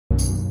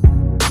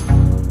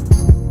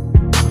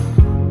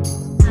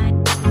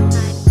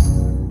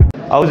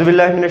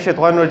Auzubillahi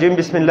minash-shaytanir-rajim.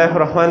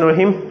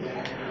 Bismillahir-rahmanir-rahim.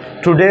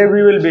 Today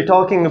we will be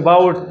talking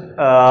about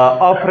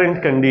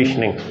operant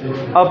conditioning.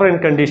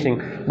 Operant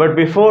conditioning. But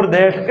before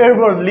that,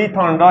 Edward Lee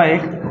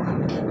Thorndike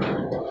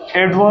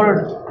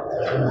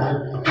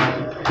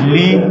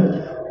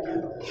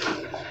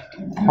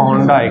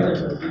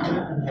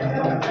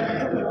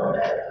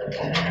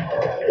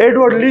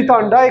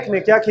ने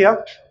क्या किया?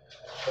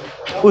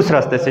 उस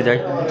रास्ते से जाए।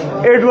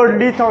 एडवर्ड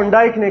ली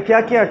थॉर्नडाइक ने क्या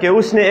किया कि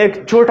उसने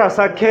एक छोटा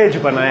सा केज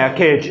बनाया,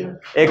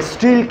 एक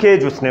स्टील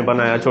केज उसने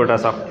बनाया छोटा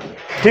सा,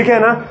 ठीक है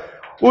ना।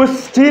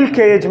 उस स्टील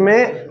केज में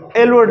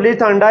एडवर्ड ली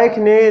थॉर्नडाइक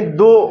ने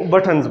दो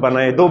बटन्स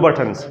बनाए,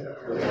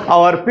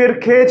 और फिर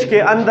केज के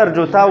अंदर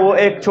जो था वो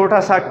एक छोटा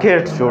सा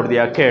कैट छोड़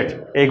दिया,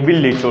 एक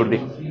बिल्ली छोड़ दी,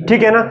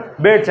 ठीक है ना।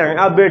 बैठ जाएं,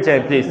 आप बैठ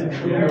जाएं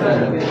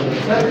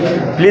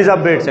प्लीज आप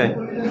बैठ जाएं।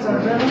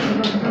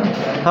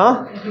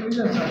 हाँ,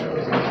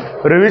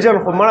 रिविजन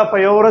खो मड़ा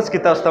पे यवरस की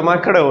तास्ता मा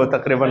खड़े हो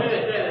तकरीबन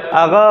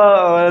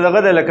आगा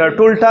दगा दे लका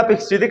टूल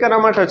टॉपिक्स ची दिका ना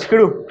मा टच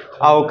करू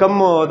आओ कम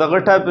दगा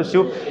टॉपिक्स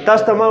छु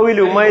तास्ता मा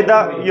विलु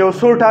माइदा यो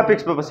 100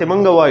 टॉपिक्स पे पसे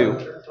मंगवायु,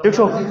 ठीक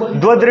छो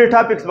 2-3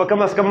 टॉपिक्स पे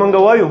कम से कम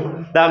मंगवायु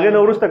दागे न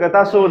वरुस्ता का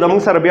तासो दमंग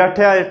सर बिया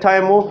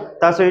टाइम हो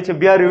तासो ये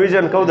बिया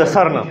रिविजन को द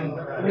सरना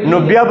नो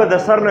बिया ब द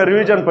सरना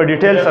रिविजन पर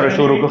डिटेल सर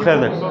शुरू को खेल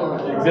दे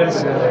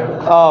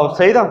आओ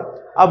सही था।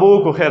 अब वो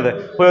को खेल है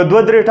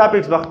 2-3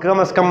 टॉपिक्स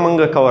कम से कम मंग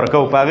कवर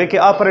को पागे कि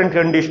operant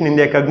conditioning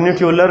they,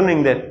 cognitive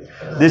learning they,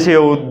 जैसे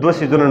वो 2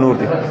 सीजन नूर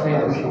दे,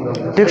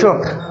 ठीक छो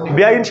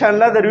बिया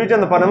इंशाल्लाह द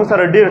रिवीजन पर हम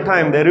सारा डेर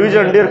टाइम दे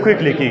रिवीजन डेर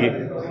क्विकली कीगी।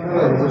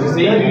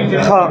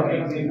 हाँ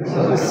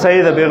सही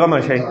है बेगम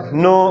है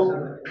नो।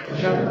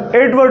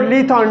 एडवर्ड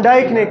ली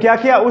थॉर्नडाइक ने क्या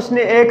किया,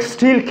 उसने एक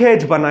स्टील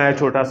केज बनाया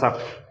छोटा सा,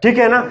 ठीक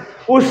है ना।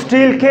 उस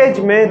स्टील केज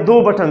में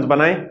 2 बटन्स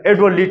बनाए।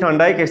 एडवर्ड ली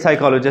थॉर्नडाइक एक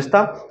साइकोलॉजिस्ट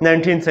था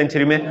 19th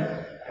सेंचुरी में।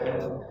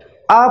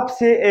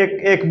 आपसे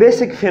एक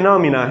बेसिक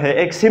फिनोमिना है,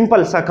 एक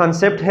सिंपल सा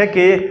कॉन्सेप्ट है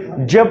कि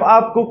जब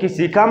आपको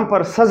किसी काम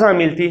पर सज़ा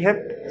मिलती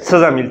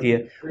है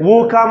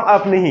वो काम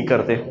आप नहीं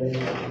करते,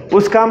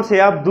 उस काम से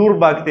आप दूर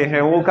भागते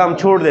हैं, वो काम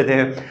छोड़ देते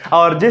हैं।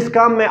 और जिस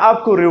काम में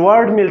आपको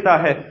रिवॉर्ड मिलता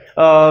है,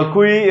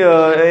 कोई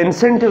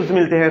इंसेंटिव्स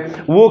मिलते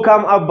हैं, वो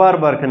काम आप बार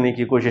बार करने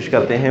की कोशिश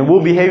करते हैं, वो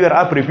बिहेवियर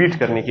आप रिपीट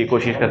करने की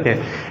कोशिश करते हैं।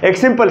 एक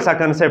सिंपल सा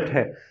कंसेप्ट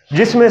है,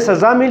 जिसमें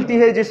सज़ा मिलती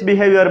है जिस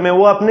बिहेवियर में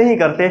वो आप नहीं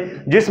करते,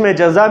 जिसमें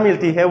जज़ा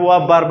मिलती है वो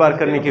आप बार बार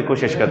करने की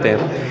कोशिश करते हैं।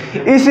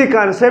 इसी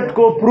कंसेप्ट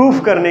को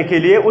प्रूफ करने के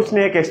लिए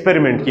उसने एक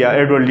एक्सपेरिमेंट किया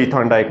एडवर्ड ली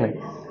थॉर्नडाइक ने,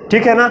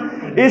 ठीक है ना।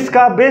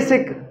 इसका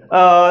बेसिक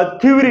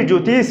थ्योरी जो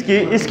थी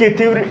इसकी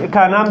थ्योरी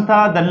का नाम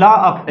था the law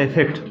of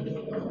effect.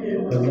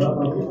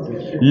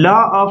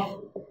 Law of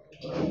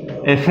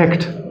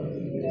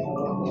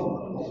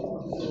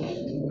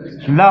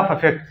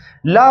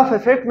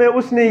effect में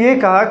उसने ये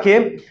कहा कि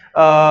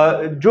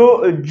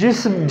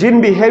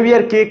जिन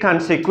बिहेवियर के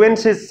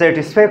कॉन्सिक्वेंसेस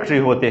सेटिस्फैक्टरी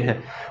होते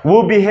हैं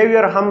वो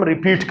बिहेवियर हम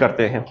रिपीट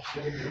करते हैं।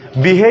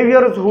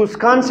 Behaviours whose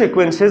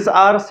consequences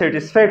are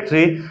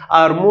satisfactory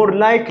are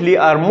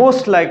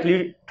most likely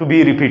to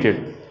be repeated,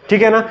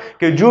 ठीक है ना।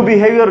 कि जो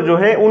बिहेवियर जो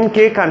है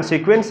उनके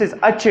कॉन्सिक्वेंसेस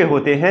अच्छे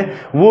होते हैं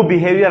वो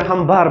बिहेवियर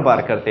हम बार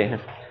बार करते हैं,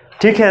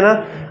 ठीक है ना।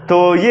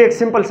 तो ये एक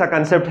सिंपल सा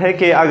कंसेप्ट है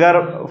कि अगर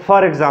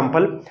फॉर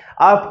एग्जांपल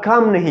आप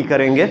काम नहीं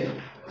करेंगे,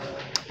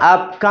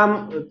 आप काम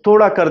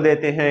थोड़ा कर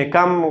देते हैं,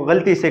 काम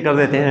गलती से कर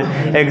देते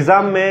हैं,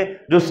 एग्ज़ाम में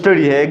जो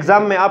स्टडी है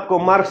एग्ज़ाम में आपको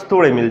मार्क्स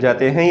थोड़े मिल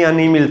जाते हैं या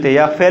नहीं मिलते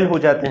या फेल हो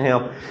जाते हैं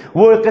आप,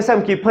 वो एक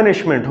किस्म की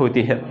पनिशमेंट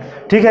होती है,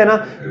 ठीक है ना।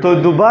 तो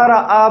दोबारा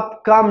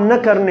आप काम न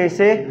करने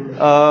से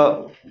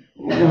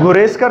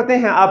गुरेज करते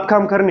हैं, आप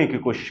काम करने की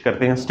कोशिश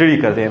करते हैं, स्टडी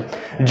करते हैं।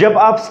 जब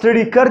आप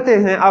स्टडी करते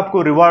हैं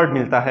आपको रिवार्ड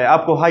मिलता है,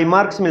 आपको हाई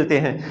मार्क्स मिलते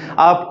हैं,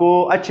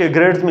 आपको अच्छे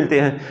ग्रेड्स मिलते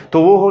हैं,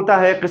 तो वो होता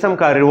है किस्म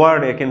का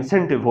रिवार्ड, एक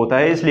इंसेंटिव होता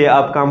है, इसलिए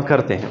आप काम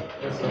करते हैं,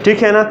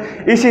 ठीक है ना।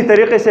 इसी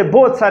तरीके से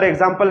बहुत सारे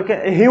एग्जांपल के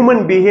ह्यूमन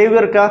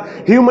बिहेवियर का,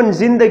 ह्यूमन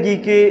जिंदगी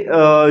के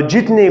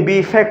जितने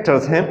भी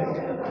फैक्टर्स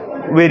हैं,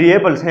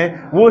 वेरिएबल्स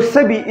हैं, वो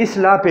सभी इस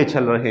लॉ पे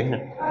चल रहे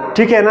हैं,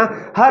 ठीक है ना।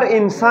 हर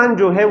इंसान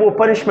जो है वो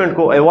पनिशमेंट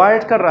को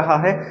अवॉइड कर रहा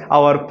है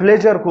और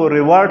प्लेजर को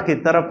रिवार्ड की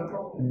तरफ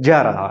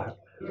जा रहा है,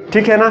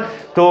 ठीक है ना।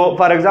 तो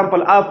फॉर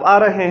एग्जांपल आप आ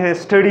रहे हैं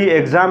स्टडी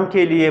एग्जाम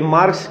के लिए,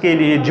 मार्क्स के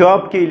लिए,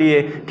 जॉब के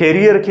लिए,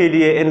 कैरियर के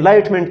लिए,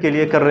 एनलाइटमेंट के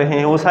लिए कर रहे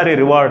हैं, वो सारे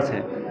रिवार्ड्स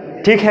हैं,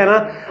 ठीक है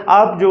ना।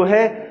 आप जो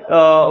है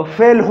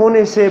फेल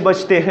होने से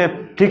बचते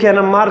हैं, ठीक है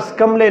ना, मार्क्स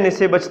कम लेने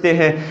से बचते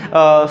हैं,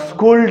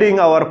 स्कोल्डिंग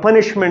और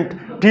पनिशमेंट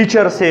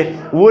टीचर से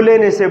वो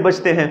लेने से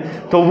बचते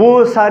हैं, तो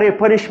वो सारे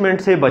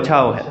पनिशमेंट से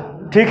बचाव है,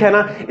 ठीक है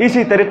ना।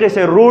 इसी तरीके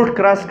से रोड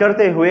क्रॉस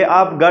करते हुए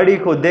आप गाड़ी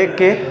को देख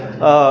के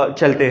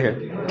चलते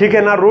हैं, ठीक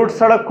है ना। रोड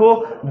सड़क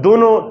को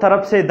दोनों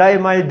तरफ से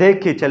दाएं बाएं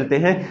देख के चलते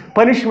हैं।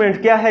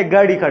 पनिशमेंट क्या है?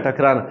 गाड़ी का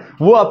टकराना,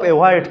 वो आप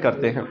अवॉइड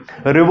करते हैं।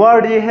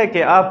 रिवॉर्ड ये है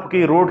कि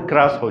आपकी रोड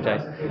क्रॉस हो जाए,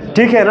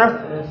 ठीक है ना।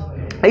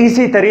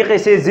 इसी तरीके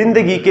से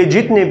ज़िंदगी के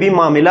जितने भी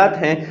मामलात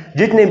हैं,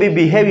 जितने भी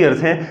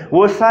बिहेवियर्स हैं,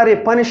 वो सारे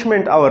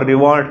पनिशमेंट और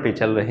रिवॉर्ड पे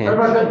चल रहे हैं।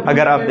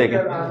 अगर आप देखें,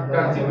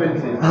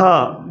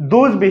 हाँ,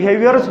 those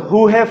behaviours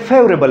who have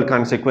favourable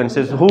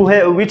consequences,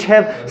 which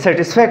have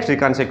satisfactory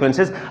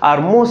consequences are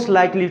most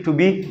likely to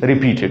be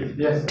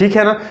repeated. ठीक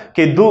है ना,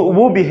 कि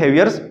वो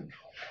बिहेवियर्स,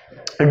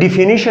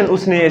 डिफिनीशन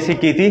उसने ऐसी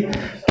की थी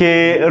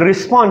कि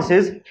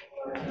responses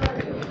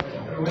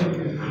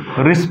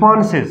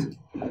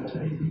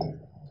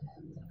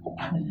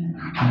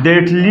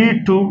that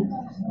lead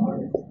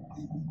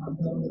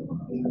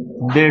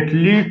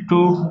to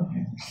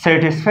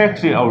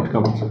satisfactory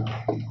outcomes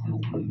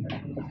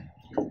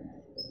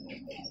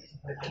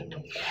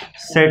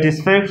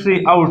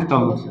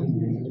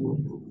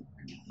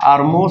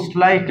are most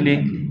likely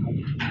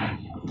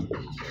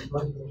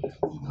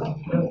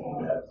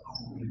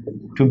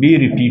to be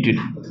repeated.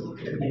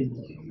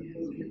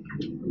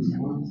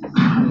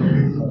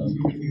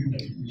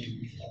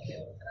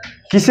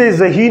 किसी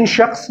ज़हीन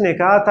शख्स ने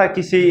कहा था,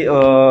 किसी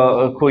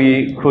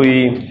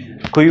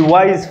कोई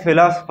वाइज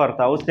फिलासफर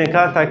था, उसने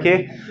कहा था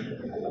कि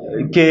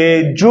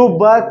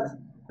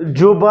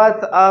जो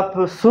बात आप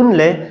सुन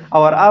लें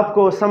और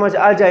आपको समझ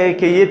आ जाए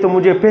कि ये तो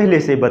मुझे पहले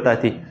से पता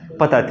थी,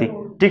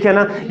 ठीक है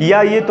ना,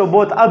 या ये तो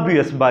बहुत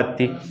ऑब्वियस बात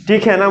थी,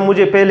 ठीक है ना,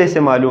 मुझे पहले से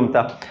मालूम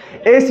था,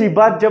 ऐसी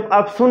बात जब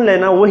आप सुन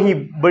लेना वही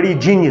बड़ी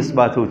जीनियस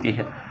बात होती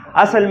है।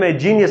 असल में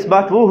जीनियस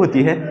बात वो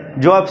होती है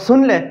जो आप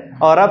सुन लें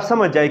और आप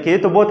समझ जाए कि ये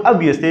तो बहुत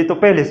ऑब्वियस है, तो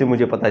पहले से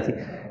मुझे पता थी,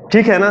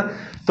 ठीक है ना।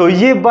 तो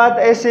ये बात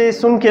ऐसे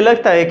सुन के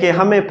लगता है कि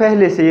हमें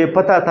पहले से ये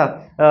पता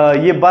था,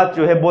 ये बात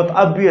जो है बहुत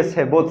ऑब्वियस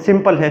है, बहुत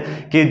सिंपल है,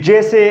 कि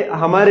जैसे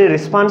हमारे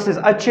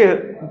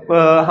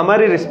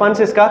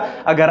रिस्पॉन्सेस का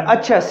अगर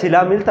अच्छा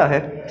सिला मिलता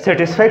है,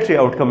 सेटिस्फैक्टरी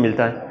आउटकम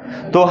मिलता है,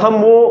 तो हम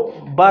वो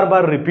बार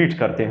बार रिपीट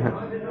करते हैं,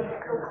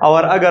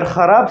 और अगर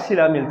ख़राब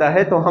सिला मिलता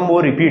है तो हम वो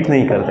रिपीट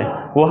नहीं करते,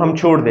 वो हम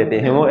छोड़ देते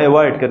हैं, वो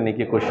अवॉइड करने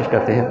की कोशिश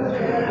करते हैं।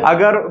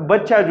 अगर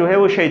बच्चा जो है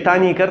वो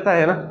शैतानी करता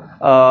है ना,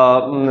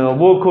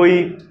 वो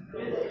कोई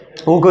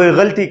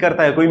गलती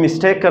करता है, कोई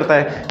मिस्टेक करता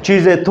है,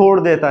 चीज़ें तोड़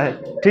देता है,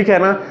 ठीक है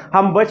ना,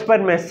 हम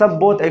बचपन में सब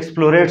बहुत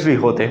एक्सप्लोरेटरी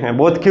होते हैं,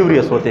 बहुत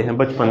क्यूरियस होते हैं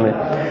बचपन में।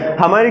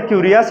 हमारी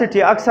क्यूरियासिटी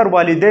अक्सर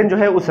वालिदैन जो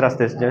है उस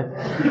रास्ते से जाए,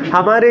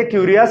 हमारे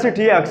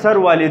क्यूरियासिटी अक्सर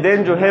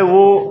वालिदैन जो है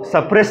वो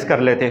सप्रेस कर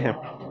लेते हैं,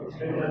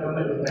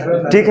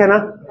 ठीक है ना,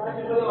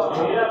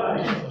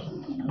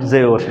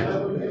 ज़रूर से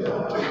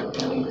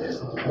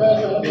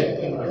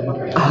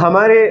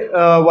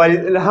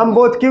हम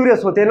बहुत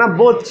क्यूरियस होते हैं ना,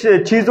 बहुत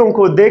चीज़ों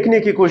को देखने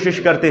की कोशिश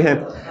करते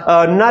हैं।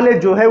 नॉलेज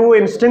जो है वो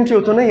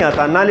इंस्टिंक्टिव तो नहीं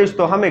आता, नॉलेज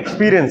तो हम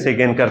एक्सपीरियंस से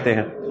गेन करते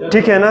हैं,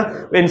 ठीक है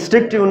ना,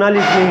 इंस्टिंक्टिव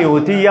नॉलेज नहीं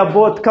होती, या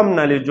बहुत कम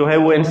नॉलेज जो है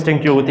वो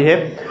इंस्टिंक्टिव होती है।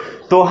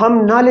 तो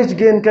हम नॉलेज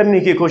गेन करने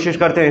की कोशिश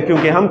करते हैं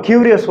क्योंकि हम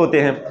क्यूरियस होते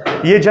हैं,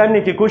 ये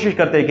जानने की कोशिश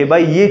करते हैं कि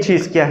भाई ये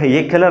चीज़ क्या है,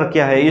 ये कलर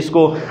क्या है,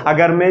 इसको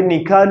अगर मैं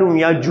निकालूं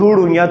या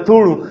जोड़ूं या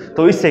तोड़ूं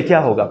तो इससे क्या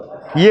होगा।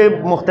 ये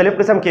मुख्तलिफ़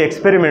किस्म के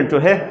एक्सपेरिमेंट जो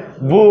है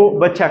वो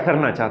बच्चा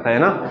करना चाहता है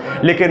ना,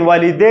 लेकिन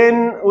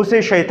वालिदैन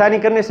उसे शैतानी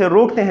करने से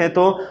रोकते हैं,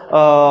 तो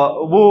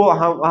वो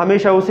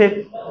हमेशा उसे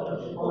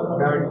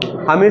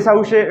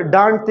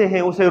डांटते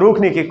हैं, उसे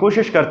रोकने की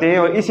कोशिश करते हैं,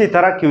 और इसी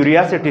तरह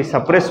क्यूरियासिटी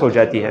सप्रेस हो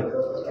जाती है।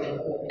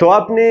 तो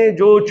अपने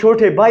जो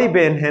छोटे भाई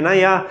बहन हैं ना,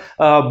 या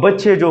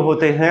बच्चे जो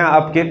होते हैं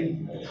आपके,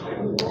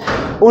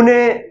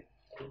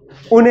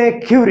 उन्हें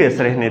क्यूरियस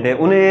रहने दें,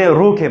 उन्हें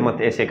रोके मत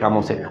ऐसे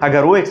कामों से।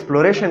 अगर वो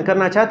एक्सप्लोरेशन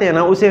करना चाहते हैं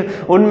ना,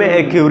 उनमें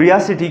एक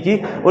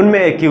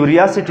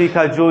क्यूरियासिटी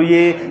का जो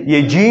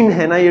ये जीन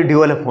है ना, ये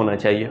डेवलप होना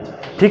चाहिए,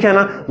 ठीक है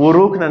ना, वो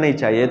रोकना नहीं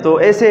चाहिए। तो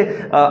ऐसे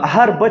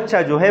हर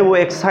बच्चा जो है वो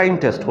एक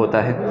साइंटिस्ट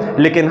होता है,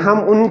 लेकिन हम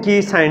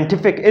उनकी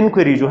साइंटिफिक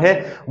इंक्वायरी जो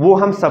है वो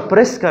हम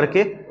सप्रेस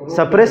करके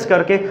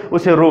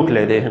उसे रोक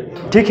लेते हैं,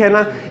 ठीक है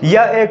ना।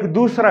 या एक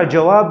दूसरा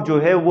जवाब जो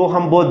है वो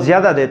हम बहुत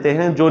ज़्यादा देते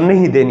हैं, जो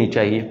नहीं देनी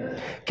चाहिए,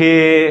 कि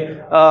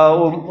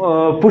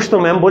पुश्तो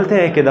में हम बोलते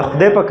हैं कि द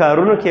खुदे पर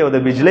कारुनो के और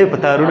द बिजली पर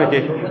तारुनो के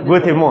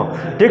गोते मो,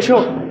 ठीक शो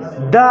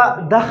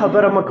दा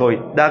खबर मकोई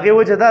दागे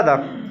वजह दा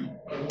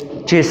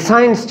چې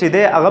ساينس چې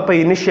دی هغه په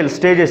انیشل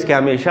سټیجز کې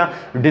همیشه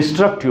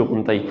ډیسټرکټیو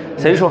کوي،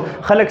 صحیح شو،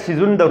 خلک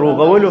سيزون د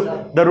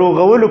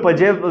روغولو په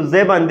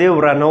ځای باندې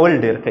ورانول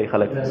ډیر کوي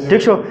خلک،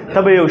 ټیک شو،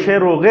 ته به یو شی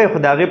روغې خو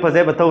د هغې په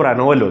ځای به ته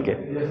ورانول وکې،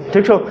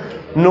 ټیک شو،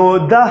 نو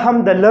دا هم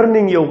د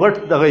لرنینګ یو غټ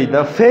دغه د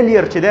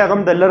فیلیر چې دی هغه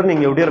هم د لرنینګ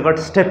یو ډیر غټ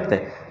سټیپ دی.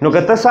 نو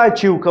که ته څه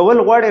اچیو کول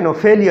غواړې نو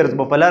فیلیرز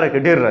به په لاره کې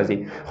ډیر راځي،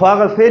 خو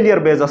هغه فیلیر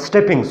به ایز ا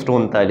سټیپینګ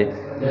سټون تالي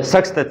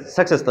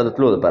سکسس ته د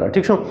تلو لپاره،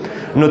 ټیک شو.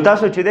 نو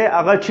تاسو چې دی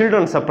هغه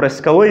چلډرن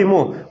سپریس کوئ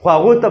مو، خو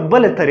هغو ته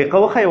بله طریقه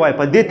وښایي، وایي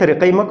په دې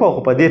طریقه یې مه کوه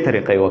خو په دې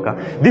طریقه یې وکړه،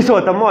 داسې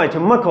ورته مه وایي چې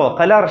مه کوه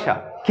قلار شه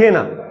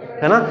کښېنه،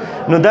 که نه،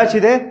 نو دا چې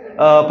دی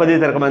په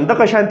دې طریقه باندې.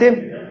 دغه شانتې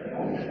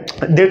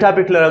دے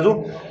ٹاپک لرازو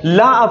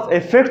لا آف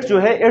افیکٹ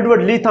جو ہے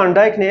ایڈورڈ لی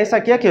تھارنڈائک نے ایسا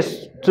کیا کہ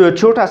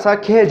چھوٹا سا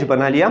کیج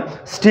بنا لیا،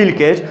 سٹیل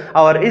کیج،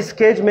 اور اس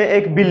کیج میں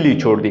ایک بلی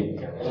چھوڑ دی.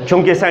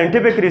 چونکہ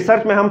سائنٹیفک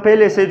ریسرچ میں ہم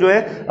پہلے سے جو ہے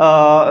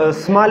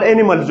اسمال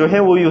اینیملز جو ہیں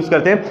وہ یوز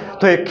کرتے ہیں،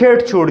 تو ایک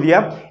کیٹ چھوڑ دیا.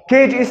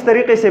 کیج اس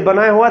طریقے سے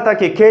بنایا ہوا تھا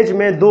کہ کیج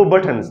میں 2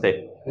 بٹنز تھے،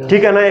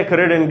 ٹھیک ہے نا، ایک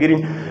ریڈ اینڈ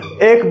گرین.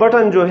 एक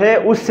बटन जो है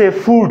उससे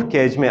फूड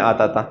केज में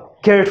आता था,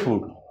 कैट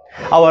फूड,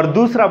 और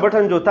दूसरा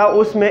बटन जो था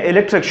उसमें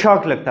इलेक्ट्रिक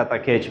शॉक लगता था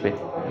केज पे,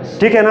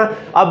 ठीक है ना।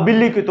 अब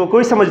बिल्ली की तो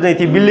कोई समझ नहीं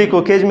थी, बिल्ली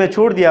को केज में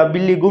छोड़ दिया,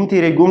 बिल्ली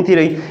घूमती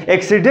रही,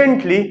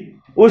 एक्सीडेंटली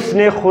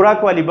उसने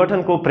खुराक वाली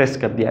बटन को प्रेस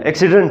कर दिया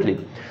एक्सीडेंटली,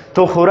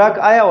 तो खुराक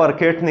आया और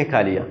कैट ने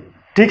खा लिया,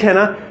 ठीक है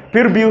ना।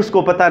 फिर भी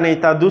उसको पता नहीं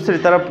था, दूसरी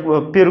तरफ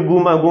फिर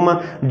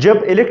घूमा,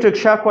 जब इलेक्ट्रिक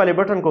शॉक वाले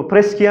बटन को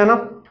प्रेस किया ना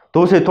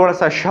तो उसे थोड़ा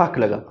सा शॉक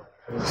लगा,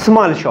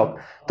 स्मॉल शॉक,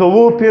 तो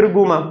वो फिर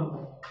घूमा,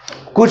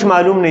 कुछ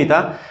मालूम नहीं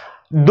था।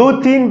 2,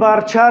 3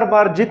 बार, 4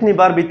 बार, जितनी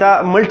बार भी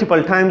था,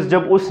 मल्टीपल टाइम्स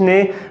जब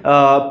उसने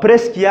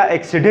प्रेस किया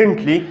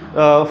एक्सीडेंटली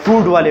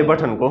फूड वाले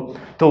बटन को,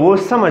 तो वो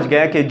समझ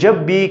गया कि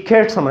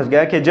कैट समझ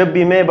गया कि जब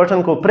भी मैं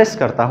बटन को प्रेस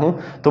करता हूं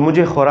तो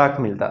मुझे खुराक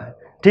मिलता है,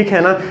 ठीक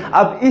है ना।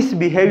 अब इस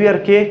बिहेवियर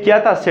के क्या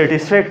था,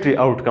 सेटिस्फैक्ट्री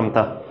आउटकम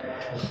था।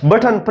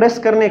 बटन प्रेस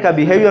करने का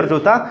बिहेवियर जो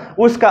था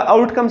उसका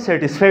आउटकम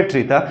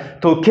सेटिस्फैक्ट्री था,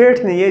 तो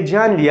कैट ने ये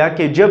जान लिया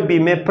कि जब भी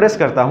मैं प्रेस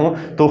करता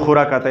हूं तो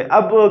खुराक आता है।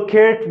 अब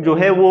कैट जो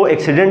है वो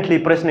एक्सीडेंटली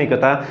प्रेस नहीं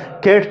करता,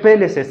 कैट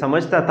पहले से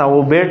समझता था,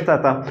 वो बैठता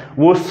था,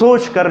 वो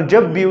सोचकर,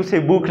 जब भी उसे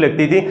भूख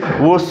लगती थी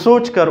वो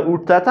सोचकर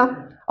उठता था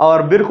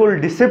और बिल्कुल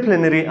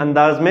डिसिप्लिनरी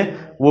अंदाज में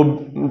वो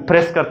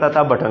प्रेस करता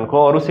था बटन को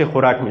और उसे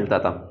खुराक मिलता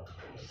था।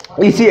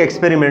 इसी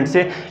एक्सपेरिमेंट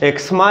से एक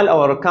स्मॉल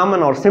और कॉमन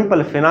और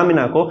सिंपल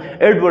फिनोमिना को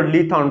एडवर्ड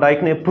ली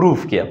थॉर्नडाइक ने प्रूव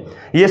किया।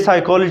 ये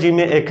साइकोलॉजी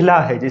में एक लॉ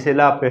है जिसे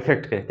लॉ ऑफ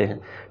इफेक्ट कहते हैं,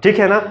 ठीक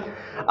है ना।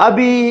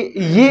 अभी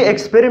ये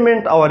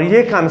एक्सपेरिमेंट और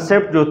ये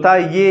कॉन्सेप्ट जो था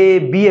ये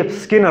B.F.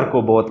 स्किनर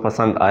को बहुत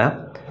पसंद आया।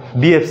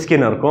 B.F.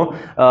 स्किनर को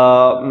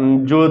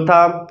जो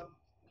था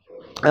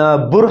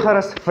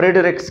बुरहरस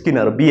फ्रेडरिक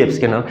स्किनर, B.F.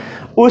 स्किनर,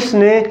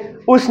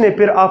 उसने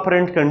फिर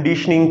ऑपरेंट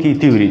कंडीशनिंग की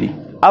थ्योरी दी।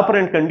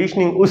 ऑपरेंट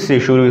कंडीशनिंग उससे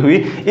शुरू हुई,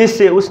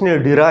 इससे उसने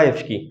डिराइव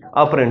की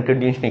ऑपरेंट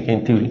कंडीशनिंग की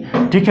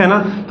थ्योरी, ठीक है ना।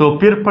 तो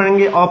फिर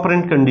पढ़ेंगे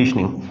operant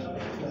conditioning.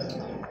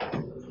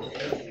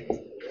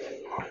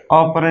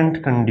 Operant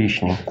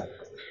conditioning,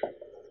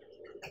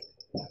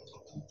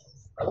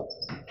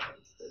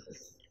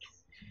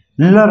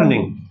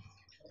 learning,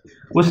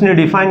 उसने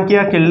डिफाइन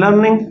किया कि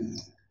लर्निंग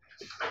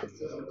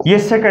ये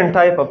सेकंड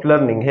टाइप ऑफ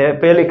लर्निंग है।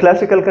 पहले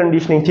क्लासिकल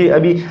कंडीशनिंग थी,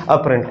 अभी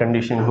ऑपरेंट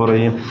कंडीशनिंग हो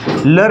रही है।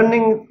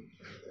 Learning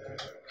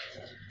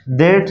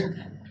that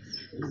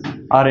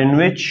are in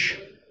which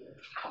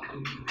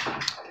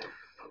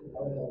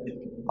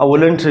a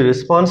voluntary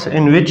response,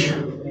 in which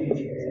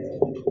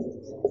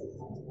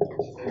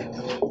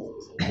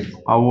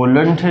a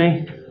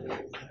voluntary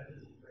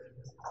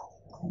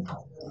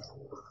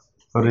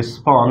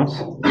response,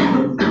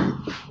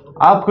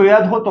 आपको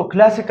याद हो तो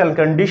क्लासिकल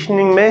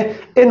कंडीशनिंग में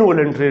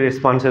इनवॉलंटरी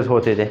रिस्पॉन्सेज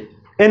होते थे।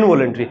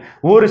 इनवॉलंटरी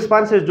वो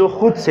रिस्पॉन्सेज जो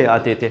खुद से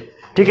आते थे,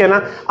 ठीक है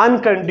ना।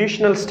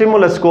 अनकंडीशनल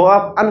स्टिमुलस को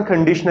आप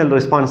अनकंडीशनल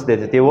रिस्पांस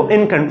देते थे, वो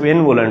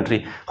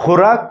इनवॉलंटरी।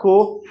 खुराक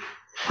को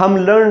हम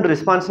लर्नड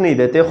रिस्पांस नहीं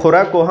देते,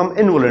 खुराक को हम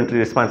इनवॉलंटरी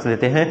रिस्पांस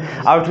देते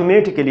हैं।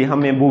 ऑटोमेटिकली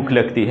हमें भूख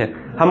लगती है,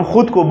 हम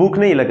खुद को भूख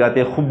नहीं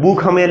लगाते,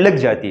 भूख हमें लग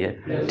जाती है,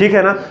 ठीक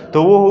है ना।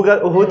 तो वो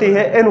होती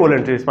है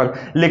इनवॉलंटरी रिस्पांस।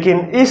 लेकिन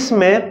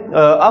इसमें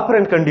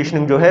ऑपरेंट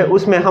कंडीशनिंग जो है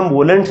उसमें हम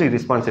वॉलंटरी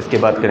रिस्पांसेस की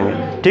बात करेंगे,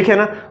 ठीक है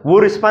ना। वो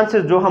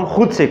रिस्पांसेस जो हम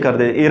खुद से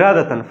करते हैं,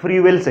 इरादतन, फ्री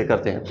विल से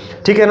करते हैं,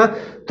 ठीक है ना।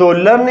 तो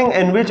learning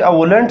in which a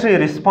voluntary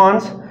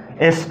response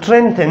is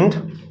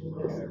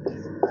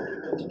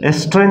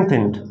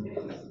strengthened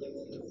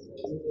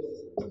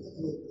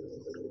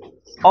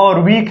or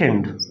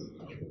weakened,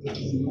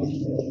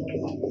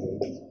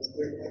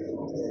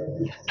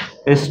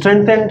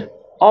 strengthened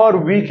or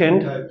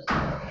weakened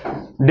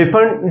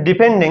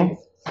depending,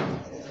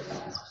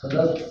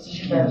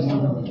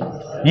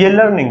 ये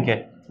लर्निंग के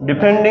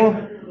depending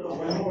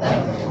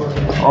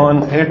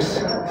on its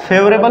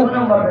favorable,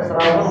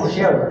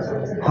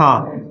 हाँ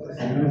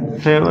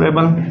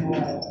favorable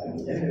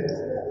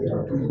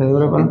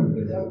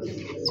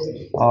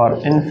और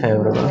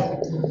unfavorable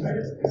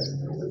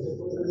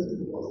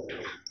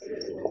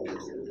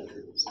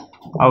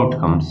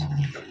outcomes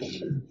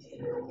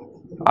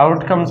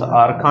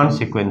are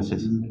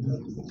consequences.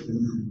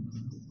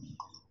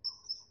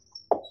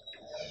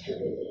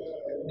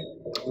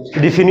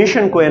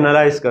 Definition को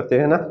एनालाइज करते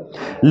हैं ना।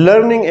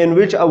 Learning in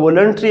which a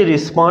voluntary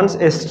response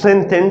is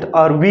strengthened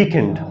और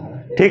weekend,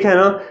 ठीक है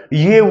ना।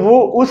 ये वो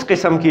उस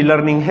किस्म की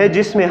लर्निंग है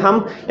जिसमें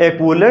हम एक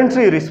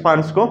वॉलंटरी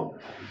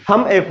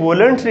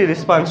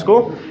रिस्पॉन्स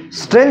को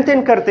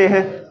स्ट्रेंथन करते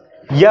हैं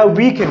या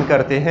वीकन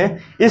करते हैं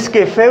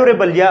इसके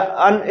फेवरेबल या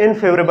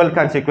अनफेवरेबल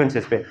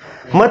कॉन्सिक्वेंसेस पे।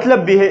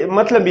 मतलब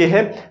ये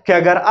है कि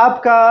अगर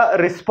आपका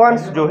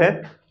रिस्पांस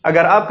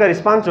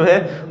जो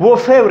है वो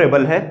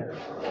फेवरेबल है,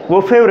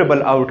 वो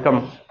फेवरेबल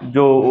आउटकम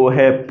जो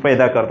है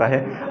पैदा करता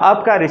है,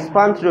 आपका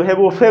रिस्पांस जो है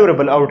वो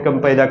फेवरेबल आउटकम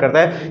पैदा करता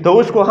है, तो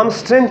उसको हम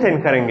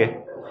स्ट्रेंथन करेंगे।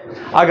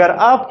 अगर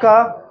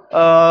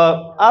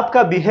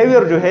आपका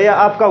बिहेवियर जो है या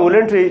आपका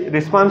वॉलंटरी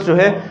रिस्पांस जो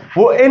है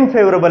वो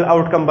इनफेवरेबल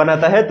आउटकम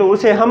बनाता है तो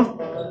उसे हम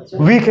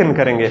वीकन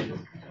करेंगे।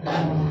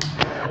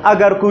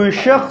 अगर कोई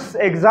शख्स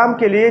एग्जाम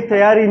के लिए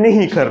तैयारी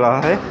नहीं कर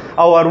रहा है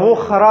और वो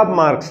खराब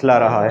मार्क्स ला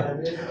रहा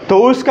है तो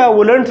उसका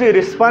वॉलंटरी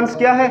रिस्पांस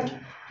क्या है?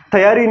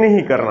 तैयारी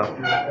नहीं करना।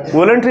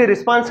 वॉलंटरी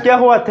रिस्पांस क्या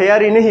हुआ?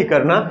 तैयारी नहीं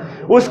करना।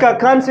 उसका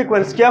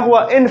कॉन्सिक्वेंस क्या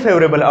हुआ?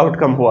 इनफेवरेबल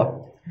आउटकम हुआ।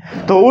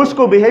 तो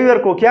उसको बिहेवियर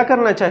को क्या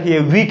करना चाहिए?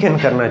 वीकन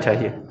करना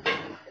चाहिए,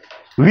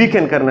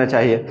 वीकन करना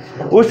चाहिए।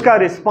 उसका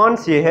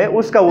रिस्पांस ये है,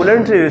 उसका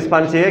वॉलंटरी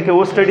रिस्पांस ये है कि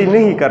वो स्टडी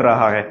नहीं कर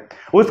रहा है,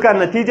 उसका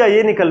नतीजा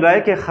ये निकल रहा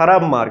है कि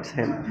ख़राब मार्क्स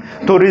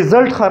हैं। तो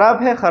रिजल्ट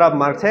ख़राब है, ख़राब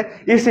मार्क्स है,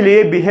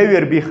 इसलिए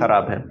बिहेवियर भी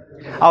ख़राब है।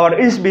 और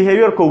इस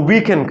बिहेवियर को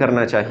वीकन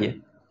करना चाहिए,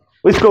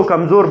 इसको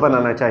कमज़ोर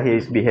बनाना चाहिए,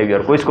 इस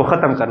बिहेवियर को, इसको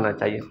ख़त्म करना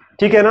चाहिए।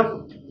 ठीक है ना?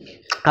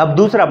 अब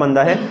दूसरा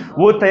बंदा है,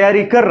 वो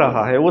तैयारी कर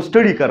रहा है, वो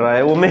स्टडी कर रहा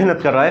है, वो मेहनत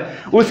कर रहा है,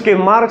 उसके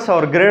मार्क्स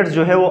और ग्रेड्स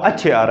जो है वो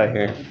अच्छे आ रहे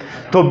हैं।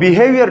 तो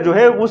बिहेवियर जो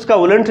है, उसका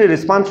वॉलंटरी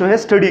रिस्पांस जो है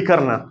स्टडी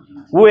करना,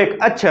 वो एक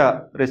अच्छा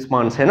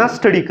रिस्पांस है ना,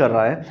 स्टडी कर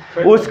रहा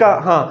है।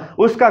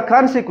 उसका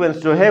कॉन्सिक्वेंस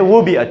जो है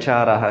वो भी अच्छा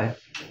आ रहा है।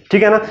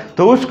 ठीक है ना?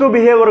 तो उसको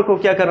बिहेवियर को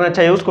क्या करना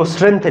चाहिए? उसको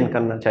स्ट्रेंथन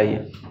करना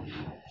चाहिए।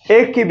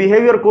 एक के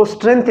बिहेवियर को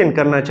स्ट्रेंथन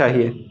करना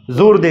चाहिए,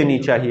 जोर देनी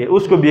चाहिए,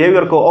 उसको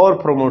बिहेवियर को और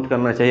प्रमोट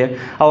करना चाहिए,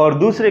 और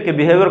दूसरे के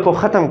बिहेवियर को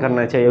ख़त्म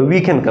करना चाहिए,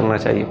 वीकन करना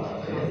चाहिए।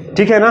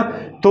 ठीक है ना?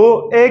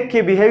 तो एक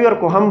के बिहेवियर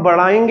को हम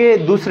बढ़ाएंगे,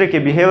 दूसरे के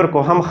बिहेवियर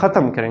को हम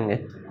ख़त्म करेंगे।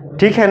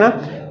 ठीक है ना?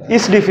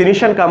 इस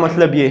डिफिनीशन का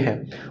मतलब ये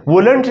है।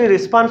 वॉलंटरी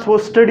रिस्पांस वो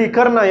स्टडी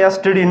करना या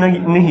स्टडी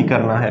नहीं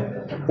करना है।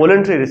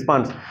 वॉलंटरी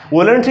रिस्पांस,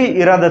 वॉलंटरी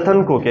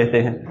इरादतन को कहते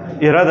हैं,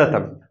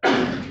 इरादतन।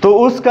 तो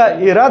उसका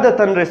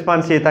इरादतन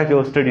रिस्पांस ये था कि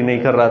वो स्टडी नहीं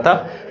कर रहा था,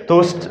 तो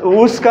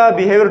उसका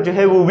बिहेवियर जो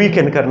है वो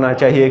वीकन करना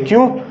चाहिए।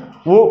 क्यों?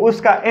 वो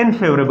उसका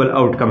इनफेवरेबल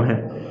आउटकम है।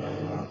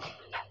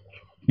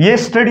 ये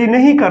स्टडी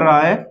नहीं कर रहा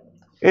है,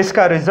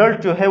 इसका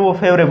रिजल्ट जो है वो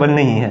फेवरेबल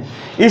नहीं है,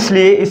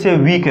 इसलिए इसे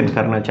वीकन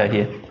करना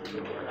चाहिए।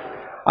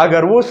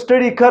 अगर वो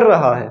स्टडी कर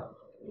रहा है,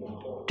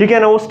 ठीक है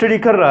ना, वो स्टडी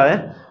कर रहा है,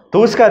 तो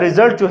उसका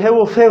रिजल्ट जो है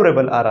वो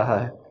फेवरेबल आ रहा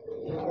है,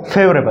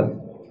 फेवरेबल।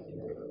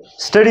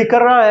 स्टडी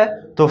कर रहा है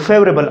तो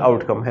फेवरेबल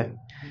आउटकम है,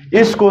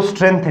 इसको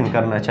स्ट्रेंथन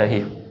करना चाहिए।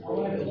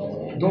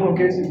 दोनों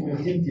केसेस में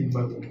तीन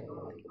बातें।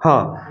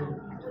 हाँ,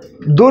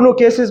 दोनों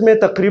केसेस में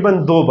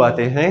तकरीबन दो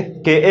बातें हैं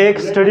कि एक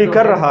स्टडी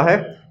कर रहा है,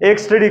 एक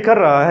स्टडी कर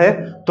रहा है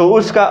तो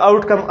उसका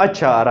आउटकम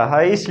अच्छा आ रहा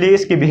है, इसलिए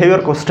इसकी बिहेवियर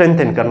को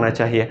स्ट्रेंथन करना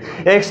चाहिए।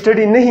 एक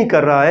स्टडी नहीं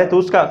कर रहा है तो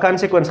उसका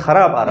कॉन्सिक्वेंस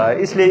ख़राब आ रहा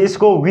है, इसलिए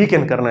इसको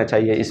वीकन करना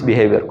चाहिए, इस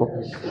बिहेवियर को।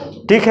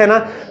 ठीक है ना?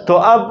 तो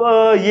अब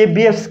ये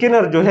B.F.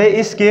 स्किनर जो है,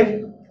 इसके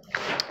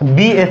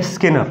B.F.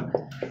 स्किनर,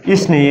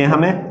 इसने ये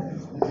हमें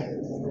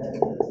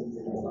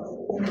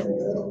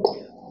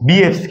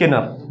B.F.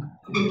 स्किनर,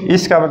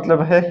 इसका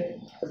मतलब है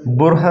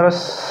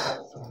बुरहर्स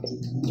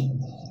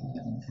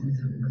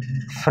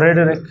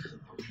फ्रेडरिक,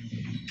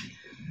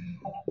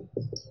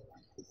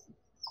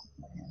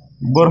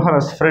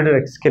 बुरहर्स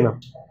फ्रेडरिक स्किनर।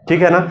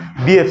 ठीक है ना?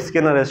 B.F.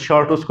 स्किनर एज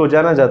शॉर्ट उसको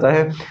जाना जाता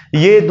है।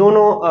 ये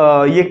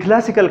दोनों, ये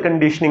क्लासिकल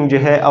कंडीशनिंग जो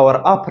है और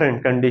ऑपरेंट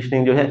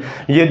कंडीशनिंग जो है,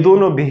 ये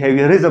दोनों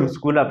बिहेवियरिज्म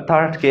स्कूल ऑफ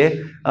थॉट के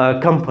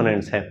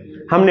कंपोनेंट्स हैं।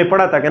 हमने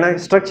पढ़ा था कि ना,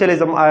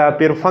 स्ट्रक्चरलिज्म आया,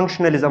 फिर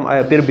फंक्शनलिज्म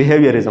आया, फिर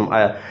बिहेवियरिज्म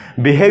आया।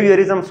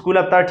 बिहेवियरिज्म स्कूल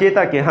ऑफ थॉट ये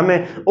था कि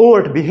हमें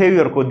ओवर्ट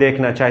बिहेवियर को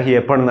देखना चाहिए,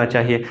 पढ़ना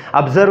चाहिए।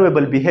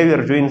 ऑब्जर्वेबल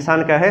बिहेवियर जो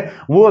इंसान का है,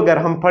 वो अगर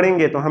हम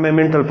पढ़ेंगे तो हमें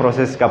मेंटल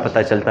प्रोसेस का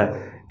पता चलता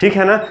है। ठीक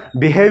है ना?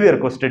 बिहेवियर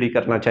को स्टडी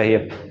करना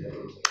चाहिए।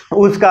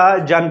 उसका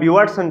जॉन बी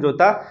वाटसन जो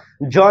था,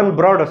 John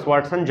ब्रॉडस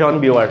Watson, John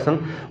B Watson,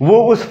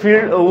 वो उस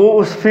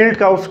फील्ड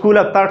का, उस स्कूल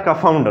ऑफ थॉट का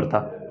फाउंडर था,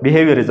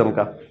 बिहेवियरिज्म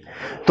का।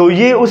 तो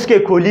ये उसके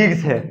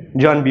कोलीग्स हैं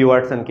जॉन बी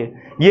वाटसन के।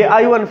 ये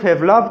आइवन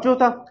फेवलॉफ जो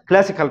था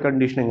क्लासिकल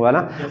कंडीशनिंग वाला,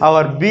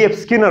 और B.F.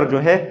 स्किनर जो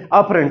है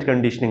ऑपरेंट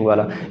कंडीशनिंग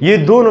वाला, ये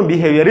दोनों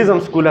बिहेवियरिज्म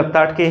स्कूल ऑफ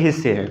थॉट के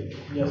हिस्से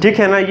हैं। ठीक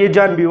है ना? ये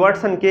जॉन बी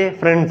वाटसन के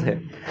फ्रेंड्स हैं,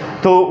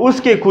 तो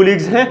उसके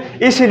कोलीग्स हैं,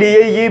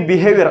 इसलिए ये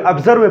बिहेवियर,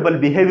 ऑब्जर्वेबल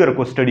बिहेवियर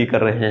को स्टडी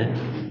कर रहे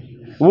हैं।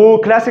 वो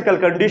क्लासिकल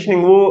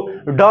कंडीशनिंग, वो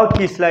डॉग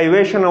की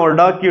स्लाइवेशन और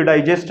डॉग की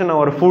डाइजेशन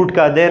और फूड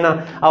का देना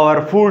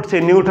और फूड से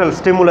न्यूट्रल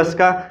स्टिमुलस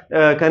का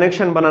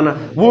कनेक्शन बनाना,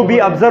 वो भी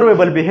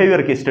ऑब्जर्वेबल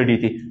बिहेवियर की स्टडी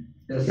थी।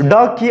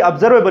 डॉग की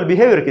ऑब्जर्वेबल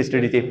बिहेवियर की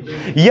स्टडी थी,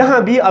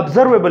 यहाँ भी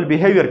ऑब्जर्वेबल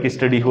बिहेवियर की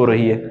स्टडी हो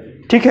रही है।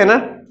 ठीक है ना?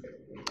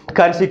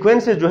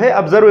 कॉन्सिक्वेंसेस जो है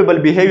ऑब्जर्वेबल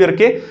बिहेवियर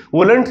के,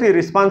 वॉलंटरी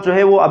रिस्पांस जो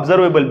है वो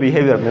ऑब्जर्वेबल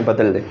बिहेवियर में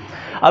बदल दे।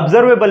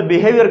 ऑब्जर्वेबल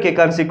बिहेवियर के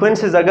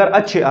कॉन्सिक्वेंसेस अगर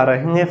अच्छे आ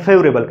रहे हैं,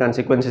 फेवरेबल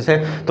कॉन्सिक्वेंसेस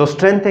हैं, तो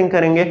स्ट्रेंथनिंग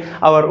करेंगे,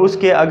 और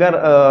उसके अगर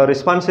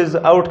रिस्पॉन्सेज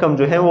आउटकम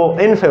जो है वो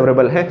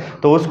इनफेवरेबल है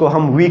तो उसको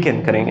हम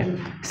वीकन करेंगे।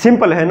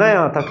 सिंपल है ना?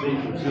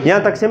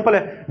 यहाँ तक सिंपल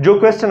है। जो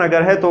क्वेश्चन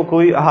अगर है तो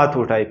कोई हाथ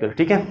उठाए फिर।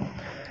 ठीक है?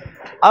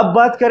 अब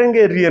बात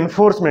करेंगे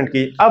रीइंफोर्समेंट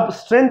की। अब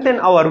स्ट्रेंथन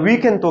और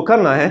वीकन तो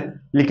करना है,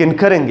 लेकिन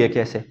करेंगे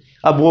कैसे,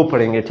 अब वो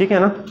पढ़ेंगे। ठीक है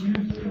ना?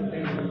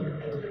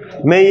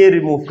 मैं ये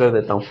रिमूव कर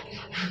देता हूँ।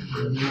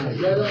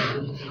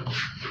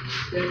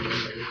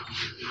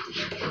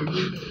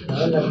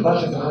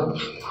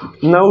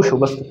 नौशो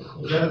बस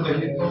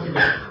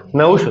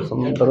नौशो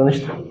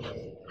समझ।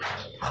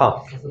 हाँ,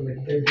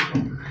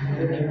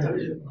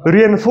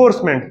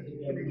 reinforcement,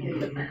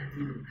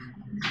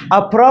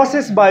 a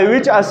process by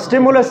which a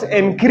stimulus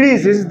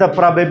increases the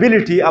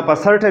probability of a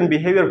certain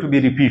behavior to be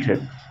repeated.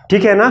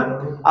 ठीक है ना?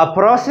 a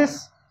process,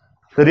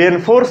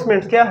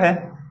 reinforcement क्या है?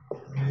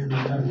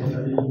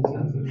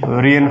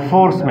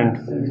 reinforcement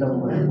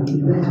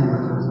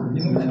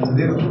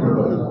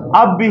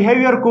अब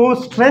बिहेवियर को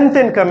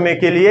स्ट्रेंथन करने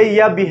के लिए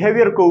या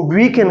बिहेवियर को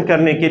वीकन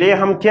करने के लिए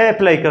हम क्या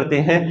अप्लाई करते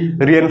हैं?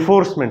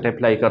 रीइंफोर्समेंट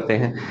अप्लाई करते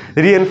हैं।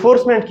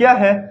 रीइंफोर्समेंट क्या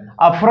है?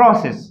 अ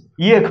प्रोसेस,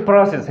 ये एक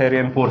प्रोसेस है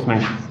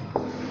रीइंफोर्समेंट।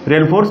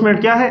 रीइंफोर्समेंट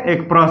क्या है?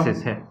 एक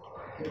प्रोसेस है।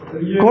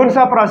 कौन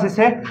सा प्रोसेस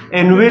है?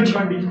 इन विच,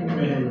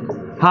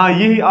 हाँ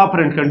यही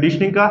ऑपरेंट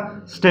कंडीशनिंग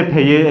का स्टेप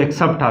है, ये एक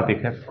सब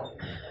टॉपिक है,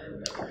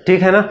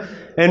 ठीक है ना।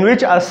 इन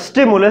विच अ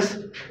स्टिमुलस,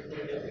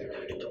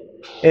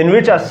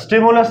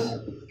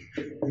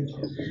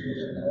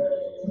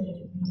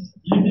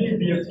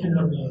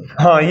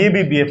 हाँ ये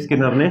भी बीएफ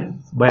स्किनर ने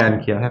बयान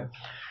किया है।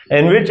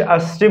 इन विच अ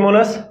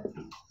स्टिमुलस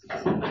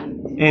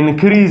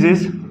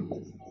इंक्रीजेस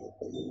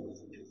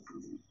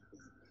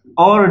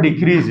और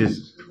decreases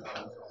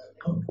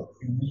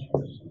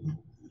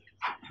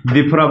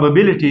the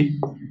probability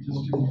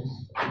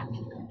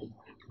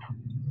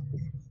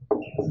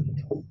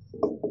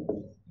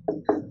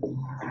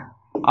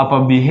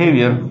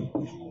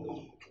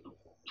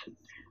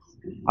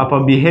of a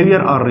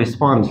behavior or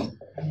response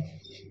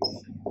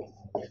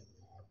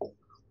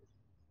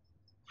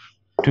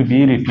to be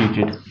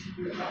repeated.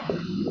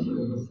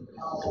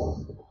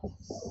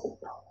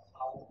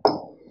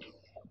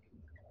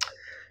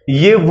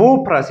 ये वो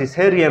प्रोसेस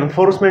है,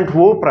 रीइंफोर्समेंट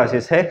वो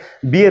प्रोसेस है।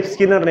 बीएफ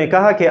स्किनर ने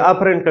कहा कि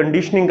ऑपरेंट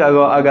कंडीशनिंग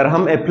अगर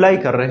हम अप्लाई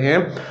कर रहे हैं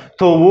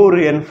तो वो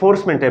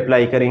रीइंफोर्समेंट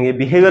अप्लाई करेंगे।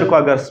 बिहेवियर को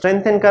अगर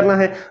स्ट्रेंथन करना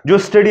है, जो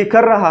स्टडी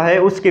कर रहा है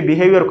उसके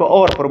बिहेवियर को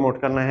और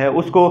प्रमोट करना है,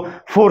 उसको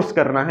फोर्स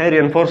करना है,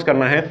 रीइंफोर्स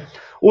करना है,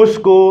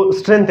 उसको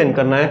स्ट्रेंथन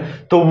करना है,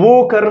 तो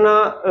वो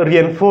करना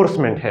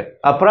रीइंफोर्समेंट है।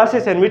 A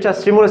process in which a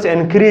stimulus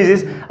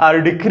increases और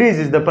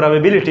decreases the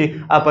probability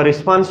of a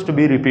response to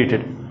be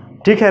repeated,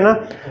 ठीक है ना।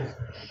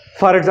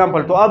 फॉर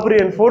एग्जाम्पल, तो अब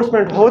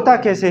रीइंफोर्समेंट होता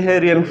कैसे है?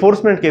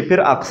 रीइंफोर्समेंट के फिर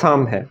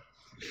अक़साम है।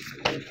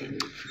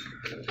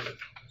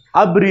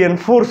 अब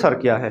रीइंफोर्सर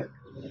क्या है?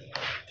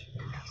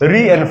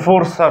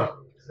 रीइंफोर्सर,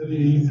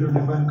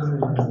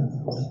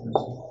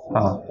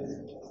 हाँ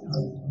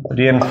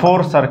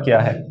रीइंफोर्सर क्या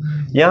है?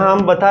 यहां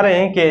हम बता रहे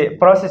हैं कि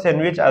process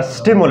in which a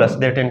stimulus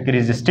that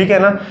increases, ठीक है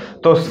ना।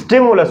 तो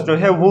स्टिमुलस जो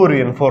है वो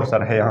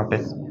रीइंफोर्सर है। यहां पे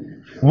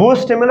वो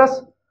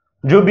स्टिमुलस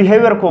जो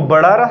बिहेवियर को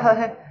बढ़ा रहा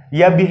है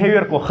या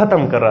बिहेवियर को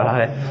खत्म कर रहा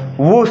है,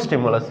 वो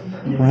स्टिमुलस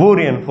वो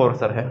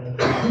रीइंफोर्सर है,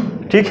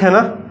 ठीक है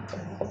ना।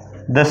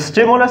 द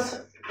स्टिमुलस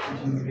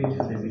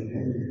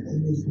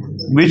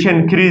विच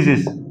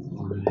इंक्रीजेस,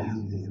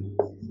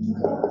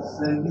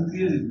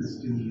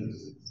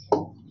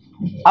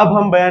 अब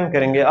हम बयान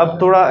करेंगे, अब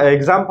थोड़ा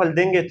एग्जाम्पल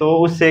देंगे तो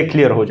उससे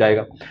क्लियर हो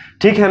जाएगा,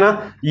 ठीक है ना।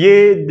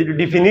 ये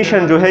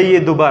डिफिनीशन जो है ये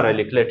दोबारा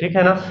लिख ले, ठीक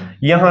है ना।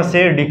 यहां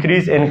से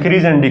डिक्रीज,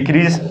 इंक्रीज एंड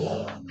डिक्रीज,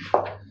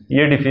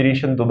 ये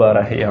डिफिनीशन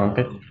दोबारा है यहाँ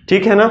पे,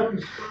 ठीक है ना।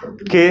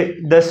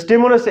 कि the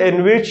stimulus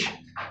in which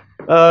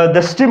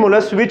the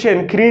stimulus which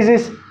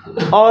increases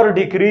और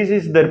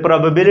decreases the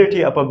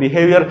probability of a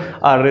behaviour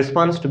और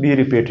रिस्पांस टू बी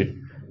रिपीटेड,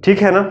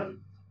 ठीक है ना।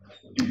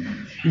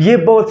 ये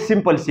बहुत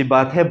सिंपल सी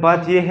बात है।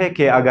 बात ये है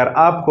कि अगर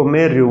आपको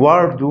मैं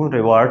रिवार्ड दूं,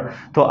 रिवार्ड,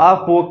 तो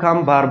आप वो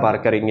काम बार बार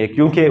करेंगे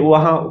क्योंकि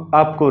वहाँ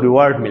आपको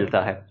रिवार्ड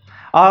मिलता है।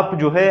 आप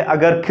जो है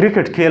अगर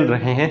क्रिकेट खेल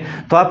रहे हैं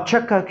तो आप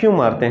छक्का क्यों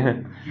मारते हैं?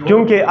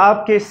 क्योंकि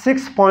आपके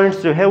 6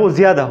 पॉइंट्स जो है वो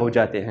ज़्यादा हो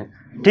जाते हैं,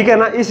 ठीक है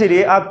ना,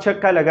 इसीलिए आप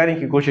छक्का लगाने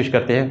की कोशिश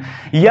करते हैं।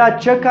 या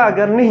छक्का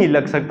अगर नहीं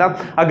लग सकता,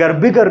 अगर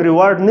बिगर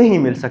रिवार्ड नहीं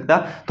मिल सकता,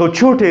 तो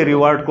छोटे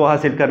रिवार्ड को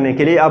हासिल करने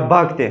के लिए आप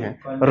भागते हैं,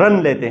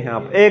 रन लेते हैं,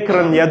 आप 1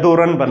 रन या 2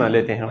 रन बना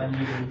लेते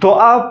हैं। तो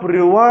आप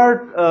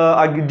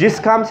रिवार्ड जिस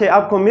काम से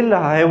आपको मिल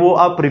रहा है वो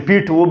आप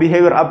रिपीट, वो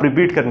बिहेवियर आप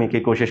रिपीट करने की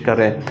कोशिश कर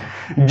रहे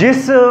हैं।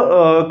 जिस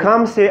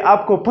काम से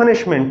आपको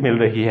पनिशमेंट मिल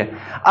रही है,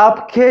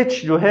 आप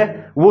कैच जो है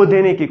वो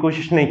देने की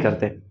कोशिश नहीं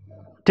करते,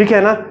 ठीक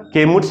है ना,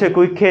 कि मुझसे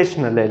कोई कैच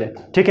न ले ले,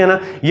 ठीक है ना।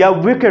 या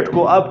विकेट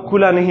को आप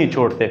खुला नहीं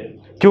छोड़ते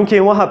क्योंकि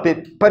वहां पे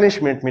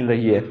पनिशमेंट मिल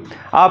रही है,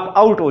 आप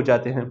आउट हो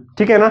जाते हैं,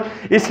 ठीक है ना।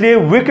 इसलिए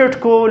विकेट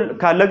को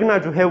का लगना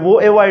जो है वो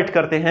अवॉइड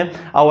करते हैं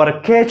और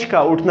कैच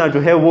का उठना जो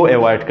है वो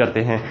अवॉइड करते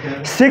हैं।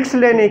 6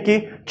 लेने की,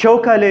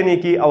 चौका लेने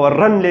की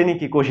और रन लेने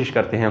की कोशिश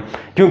करते हैं,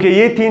 क्योंकि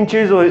ये 3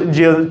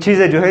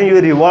 चीज़ें जो हैं ये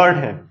रिवार्ड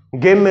हैं।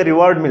 गेम में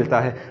रिवार्ड मिलता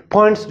है,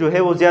 पॉइंट्स जो है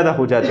वो ज़्यादा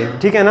हो जाते हैं,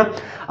 ठीक है ना।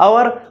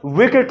 और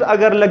विकेट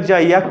अगर लग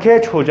जाए या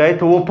कैच हो जाए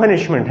तो वो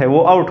पनिशमेंट है, वो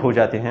आउट हो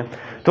जाते हैं।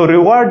 तो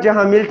रिवार्ड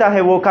जहां मिलता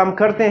है वो काम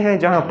करते हैं,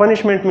 जहां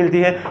पनिशमेंट मिलती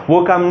है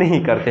वो काम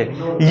नहीं करते।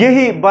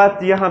 यही बात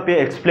यहाँ पे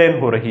एक्सप्लेन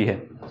हो रही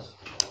है,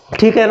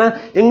 ठीक है ना।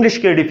 इंग्लिश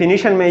के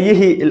डिफिनीशन में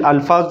यही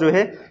अल्फाज जो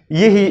है,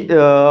 यही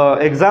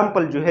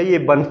एग्जाम्पल जो है ये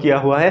बंद किया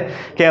हुआ है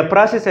कि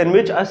process in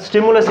which a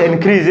stimulus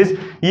increases.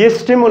 ये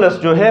स्टिमुलस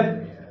जो है,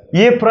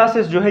 ये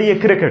प्रोसेस जो है ये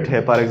क्रिकेट है।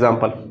 फॉर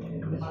एग्जांपल,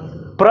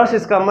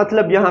 प्रोसेस का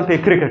मतलब यहाँ पे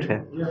क्रिकेट है,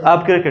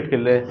 आप क्रिकेट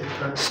खेल रहे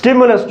हैं।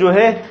 स्टिमुलस जो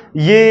है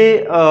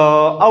ये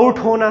आउट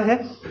होना है,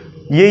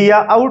 ये या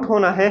आउट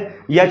होना है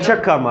या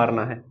छक्का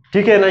मारना है,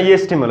 ठीक है ना, ये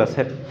स्टिमुलस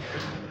है।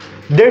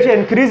 दैट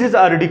इंक्रीजेस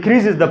और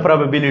decreases the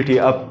probability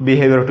of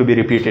behaviour to be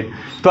repeated.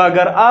 तो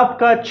अगर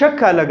आपका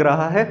छक्का लग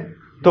रहा है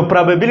तो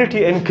प्रोबेबिलिटी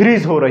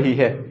इंक्रीज हो रही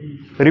है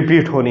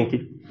रिपीट होने की,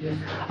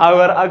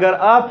 अगर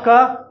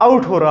आपका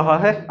आउट हो रहा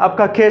है,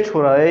 आपका कैच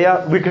हो रहा है या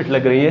विकेट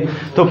लग रही है,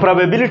 तो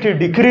प्रोबेबिलिटी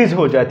डिक्रीज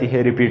हो जाती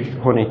है रिपीट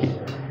होने की।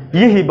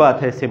 यही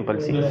बात है सिंपल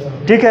सी,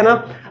 ठीक है ना।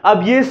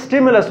 अब ये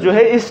स्टिमुलस जो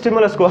है, इस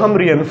स्टिमुलस को हम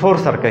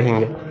रीइंफोर्सर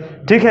कहेंगे,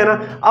 ठीक है ना।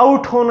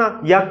 आउट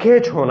होना या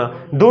कैच होना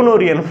दोनों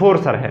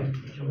रीइंफोर्सर है,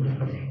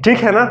 ठीक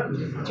है ना।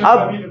 अब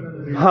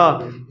हाँ,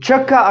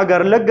 चक्का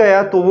अगर लग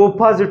गया तो वो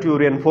पॉजिटिव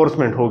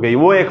रीइंफोर्समेंट हो गई,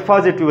 वो एक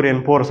पॉजिटिव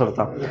रीइंफोर्सर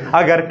था।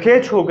 अगर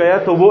कैच हो गया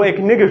तो वो एक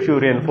नेगेटिव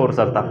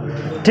रीइंफोर्सर था,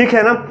 ठीक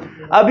है ना।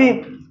 अभी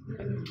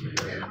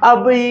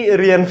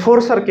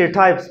रीइंफोर्सर के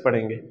टाइप्स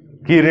पढ़ेंगे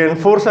कि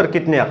रीइंफोर्सर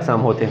कितने अक़साम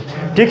होते हैं,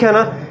 ठीक है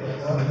ना।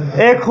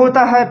 एक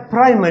होता है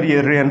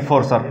प्राइमरी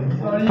रीइंफोर्सर,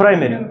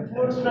 प्राइमरी,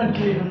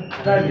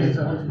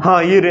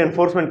 हाँ ये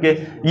रीइंफोर्समेंट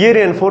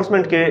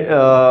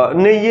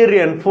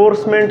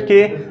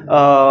के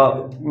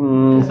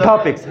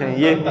टॉपिक्स हैं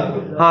ये,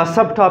 हाँ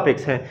सब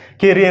टॉपिक्स हैं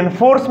कि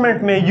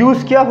रीइंफोर्समेंट में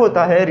यूज क्या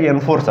होता है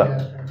रीइंफोर्सर,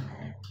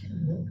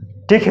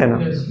 ठीक है ना।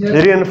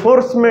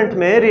 रीइंफोर्समेंट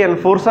में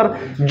रीइंफोर्सर,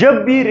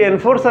 जब भी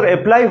रीइंफोर्सर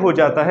अप्लाई हो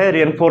जाता है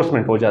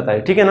रीइंफोर्समेंट हो जाता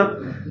है, ठीक है ना।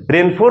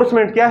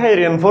 रीइंफोर्समेंट क्या है,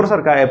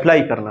 रीइंफोर्सर का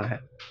अप्लाई करना है,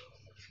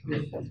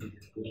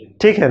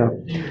 ठीक है ना।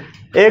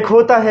 एक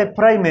होता है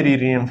प्राइमरी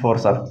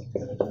रीइंफोर्सर,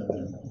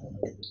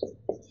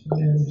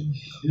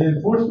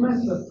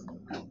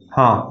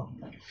 हाँ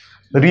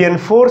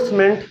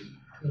रीइंफोर्समेंट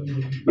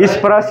इस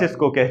प्रोसेस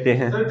को कहते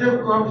हैं,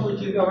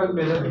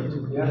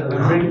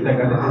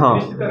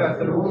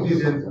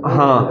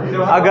 हाँ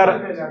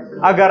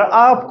अगर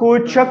आपको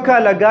चक्का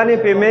लगाने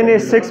पे मैंने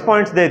 6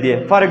 पॉइंट्स दे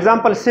दिए, फॉर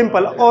एग्जांपल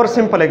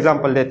सिंपल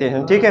एग्जांपल देते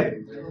हैं, ठीक है।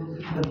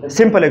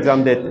 सिंपल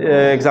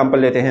एग्जांपल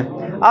लेते हैं,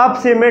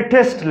 आपसे मैं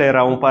टेस्ट ले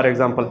रहा हूं फॉर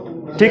एग्जांपल,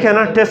 ठीक है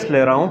ना। टेस्ट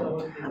ले रहा हूं,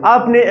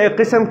 आपने एक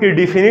किस्म की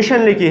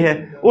डिफिनीशन लिखी है,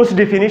 उस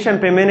डिफिनीशन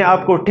पे मैंने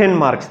आपको 10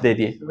 मार्क्स दे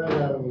दिए।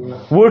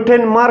 वो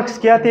 10 मार्क्स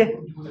क्या थे,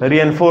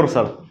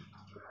 रीइंफोर्सर,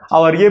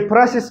 और ये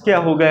प्रोसेस क्या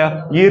हो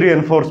गया, ये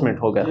रीइंफोर्समेंट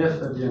हो गया,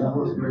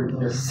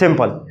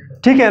 सिंपल,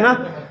 ठीक है ना।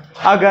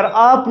 अगर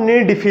आपने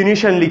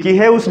डिफिनीशन लिखी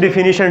है, उस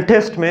डिफिनीशन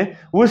टेस्ट में,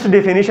 उस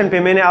डिफिनीशन पे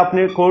मैंने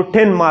आपने को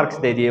 10 मार्क्स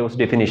दे दिए, उस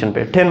डिफिनीशन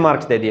पे 10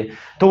 मार्क्स दे दिए,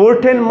 तो वो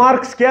 10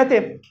 मार्क्स क्या थे,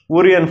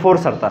 वो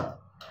रीइंफोर्सर था,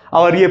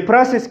 और ये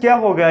प्रोसेस क्या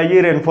हो गया,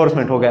 ये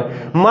रीइंफोर्समेंट हो गया।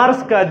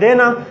 मार्क्स का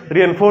देना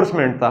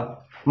रीइंफोर्समेंट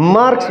था,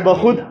 मार्क्स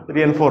बहुत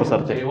रीइंफोर्सर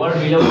थे,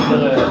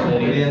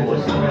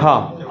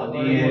 हाँ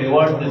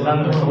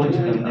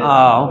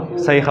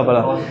सही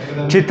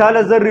खबर।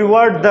 चिताला जर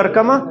रिवार्ड दर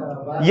कमा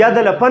या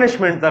दल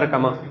पनिशमेंट दर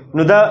कमा,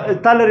 नो दा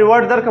ताल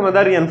रिवार्ड दर कमा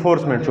दा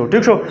रीइंफोर्समेंट शो,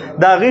 ठीक शो।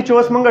 दा गी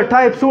चोस मंग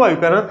टाइप्स हुआ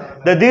कना,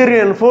 द दे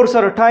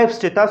रीइंफोर्सर टाइप्स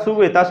चिता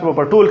सुवे तासु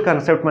पर टूल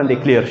कांसेप्ट में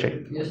क्लियर शे,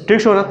 ठीक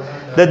शो ना।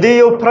 The they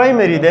yo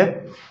primary they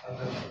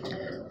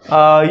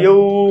yo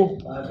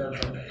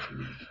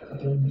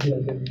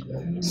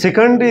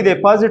secondary they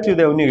positive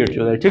they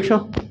negative दे, ठीक शो।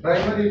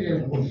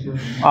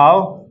 आओ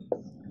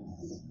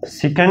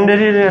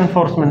secondary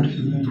reinforcement,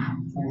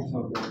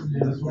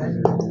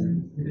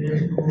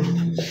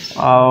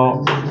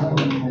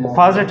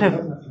 positive,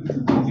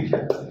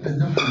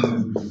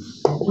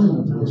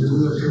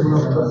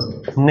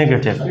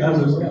 negative,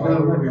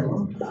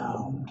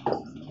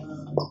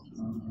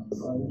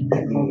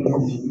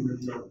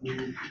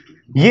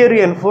 ये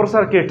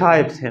रीइंफोर्सर के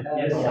टाइप्स हैं।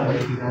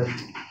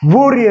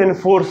 वो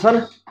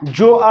रीइंफोर्सर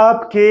जो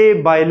आपके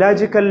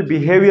बायोलॉजिकल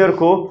बिहेवियर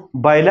को,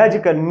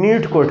 बायोलॉजिकल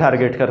नीड को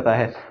टारगेट करता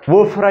है,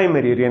 वो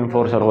प्राइमरी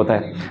रीइंफोर्सर होता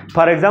है।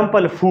 फॉर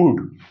एग्जांपल फूड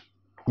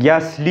या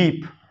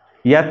स्लीप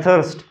या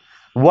थर्स्ट,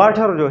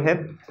 वाटर जो है,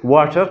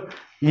 वाटर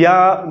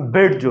या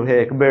बेड जो है,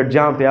 एक बेड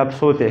जहाँ पे आप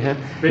सोते हैं,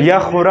 या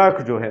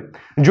खुराक जो है,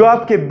 जो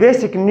आपके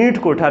बेसिक नीड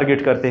को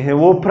टारगेट करते हैं,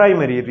 वो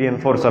प्राइमरी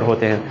रीइंफोर्सर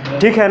होते हैं,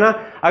 ठीक है ना।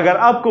 अगर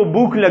आपको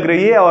भूख लग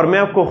रही है और मैं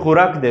आपको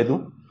खुराक दे दूं,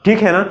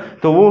 ठीक है ना,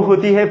 तो वो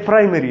होती है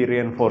प्राइमरी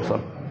रीइंफोर्सर,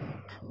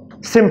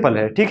 सिंपल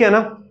है, ठीक है ना।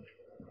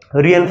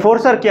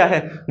 रीइंफोर्सर क्या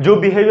है, जो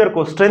बिहेवियर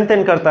को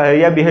स्ट्रेंथन करता है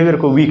या बिहेवियर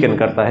को वीकन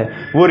करता है,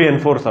 वो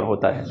रीइंफोर्सर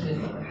होता है।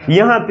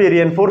 यहाँ पे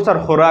रीइंफोर्सर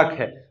खुराक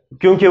है,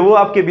 क्योंकि वो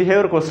आपके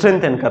बिहेवियर को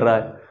स्ट्रेंथन कर रहा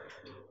है,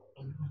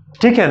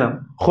 ठीक है ना।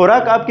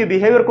 खुराक आपके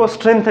बिहेवियर को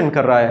स्ट्रेंथन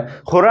कर रहा है,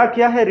 खुराक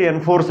क्या है,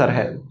 रीइंफोर्सर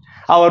है।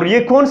 और ये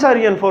कौन सा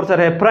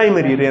रीइंफोर्सर है,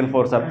 प्राइमरी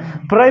रीइंफोर्सर।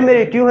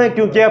 प्राइमरी क्यों है,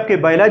 क्योंकि आपके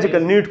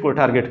बायोलॉजिकल नीड को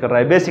टारगेट कर रहा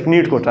है, बेसिक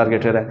नीड को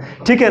टारगेट कर रहा है,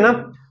 ठीक है ना।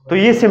 तो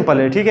ये सिंपल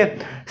है, ठीक है।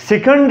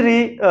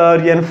 सेकेंडरी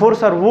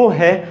रीइंफोर्सर वो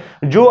है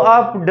जो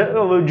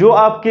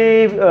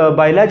आपके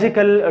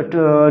बायोलॉजिकल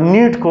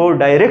नीड को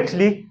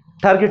डायरेक्टली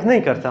टारगेट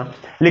नहीं करता,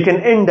 लेकिन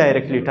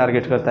इनडायरेक्टली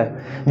टारगेट करता है।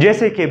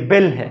 जैसे कि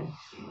बेल है,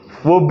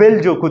 वो बेल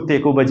जो कुत्ते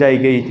को बजाई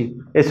गई थी,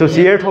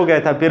 एसोसिएट हो गया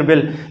था फिर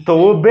बेल, तो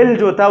वो बेल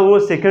जो था वो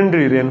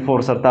सेकेंडरी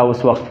रीइंफोर्सर था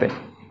उस वक्त पे।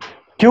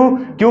 क्यों,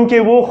 क्योंकि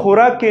वो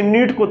खुराक के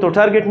नीड को तो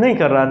टारगेट नहीं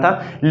कर रहा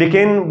था,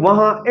 लेकिन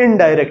वहाँ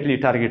इनडायरेक्टली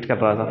टारगेट कर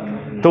रहा था,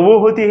 तो वो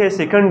होती है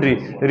सेकेंडरी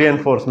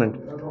रीइंफोर्समेंट,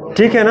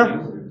 ठीक है ना।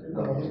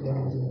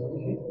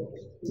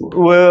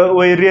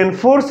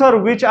 रीइंफोर्सर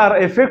which are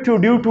effective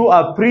due to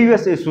a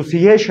previous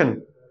association,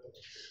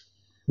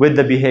 with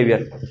the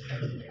behaviour.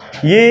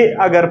 ये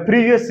अगर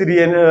प्रीवियस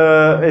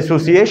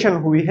एसोसिएशन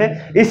हुई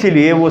है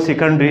इसीलिए वो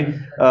सेकेंडरी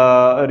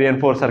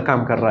रीइंफोर्सर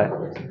काम कर रहा है।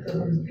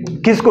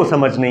 किसको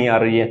समझ नहीं आ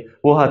रही है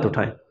वो हाथ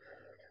उठाएं।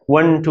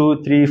 1 2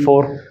 3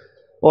 4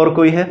 और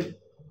कोई है?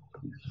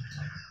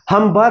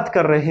 हम बात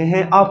कर रहे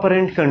हैं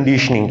ऑपरेंट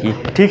कंडीशनिंग की,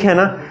 ठीक है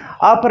ना।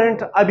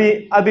 ऑपरेंट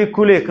अभी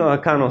खुले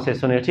कानों से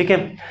सुने, ठीक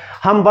है।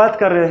 हम बात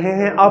कर रहे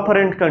हैं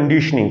ऑपरेंट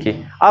कंडीशनिंग की।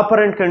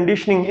 ऑपरेंट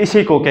कंडीशनिंग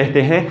इसी को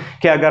कहते हैं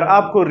कि अगर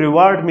आपको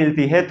रिवार्ड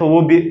मिलती है तो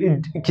वो भी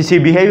किसी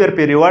बिहेवियर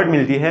पे रिवार्ड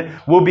मिलती है,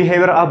 वो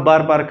बिहेवियर आप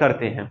बार बार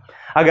करते हैं।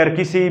 अगर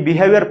किसी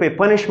बिहेवियर पे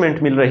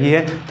पनिशमेंट मिल रही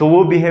है तो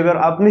वो बिहेवियर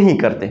आप नहीं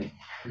करते।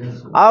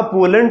 आप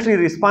वॉलंटरी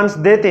रिस्पांस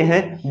देते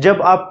हैं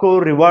जब आपको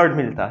रिवार्ड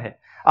मिलता है,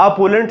 आप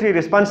वॉलंटरी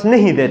रिस्पांस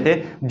नहीं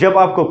देते जब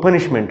आपको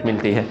पनिशमेंट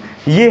मिलती है।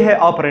 ये है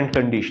ऑपरेंट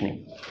कंडीशनिंग।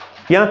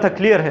 यहाँ तक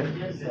क्लियर है,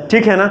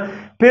 ठीक है ना।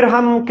 फिर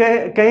हम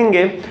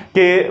कहेंगे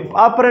कि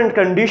ऑपरेंट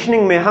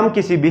कंडीशनिंग में हम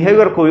किसी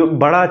बिहेवियर को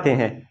बढ़ाते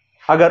हैं,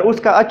 अगर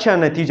उसका अच्छा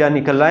नतीजा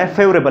निकल रहा है,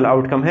 फेवरेबल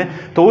आउटकम है,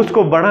 तो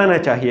उसको बढ़ाना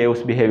चाहिए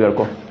उस बिहेवियर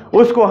को,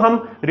 उसको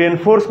हम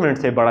रीइंफोर्समेंट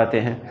से बढ़ाते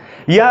हैं।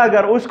 या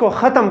अगर उसको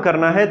ख़त्म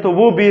करना है तो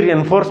वो भी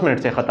रीइंफोर्समेंट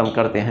से ख़त्म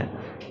करते हैं,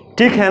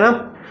 ठीक है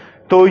ना।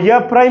 तो या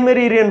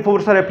प्राइमरी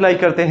रीइंफोर्सर अप्लाई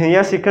करते हैं,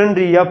 या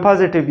सेकेंडरी, या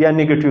पॉजिटिव, या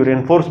नेगेटिव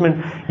रीइंफोर्समेंट।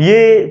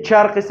 ये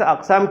 4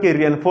 अक़साम के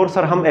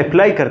रीइंफोर्सर हम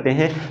अप्लाई करते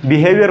हैं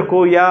बिहेवियर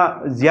को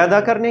या ज़्यादा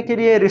करने के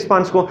लिए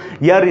रिस्पांस को,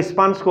 या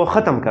रिस्पांस को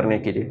ख़त्म करने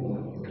के लिए,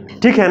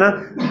 ठीक है ना।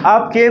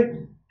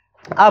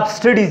 आप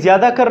स्टडी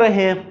ज़्यादा कर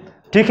रहे हैं,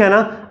 ठीक है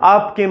ना,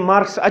 आपके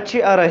मार्क्स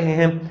अच्छे आ रहे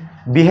हैं,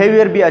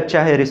 बिहेवियर भी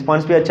अच्छा है,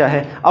 रिस्पांस भी अच्छा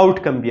है,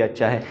 आउटकम भी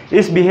अच्छा है,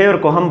 इस बिहेवियर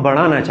को हम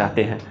बढ़ाना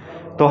चाहते हैं,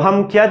 तो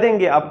हम क्या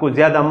देंगे? आपको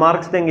ज़्यादा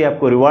मार्क्स देंगे,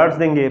 आपको रिवार्ड्स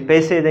देंगे,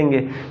 पैसे देंगे,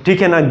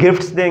 ठीक है ना,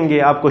 गिफ्ट्स देंगे,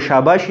 आपको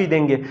शाबाशी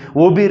देंगे,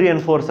 वो भी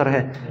रीइंफोर्सर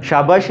है।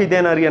 शाबाशी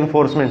देना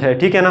रीइंफोर्समेंट है,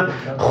 ठीक है ना।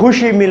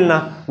 खुशी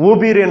मिलना वो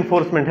भी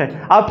रीइंफोर्समेंट है,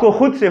 आपको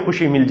खुद से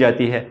खुशी मिल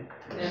जाती है,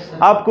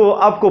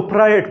 आपको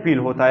प्राइड फील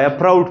होता है,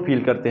 प्राउड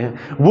फील करते हैं,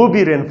 वो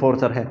भी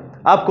रीइंफोर्सर है।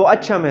 आपको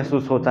अच्छा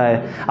महसूस होता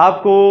है,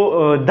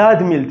 आपको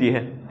दाद मिलती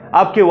है,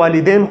 आपके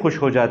वालिदैन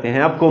खुश हो जाते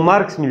हैं, आपको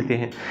मार्क्स मिलते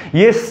हैं,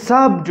 ये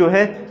सब जो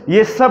है,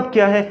 ये सब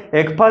क्या है?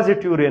 एक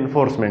पॉजिटिव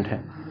रीइंफोर्समेंट है,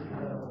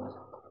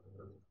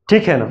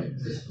 ठीक है ना।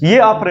 ये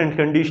ऑपरेंट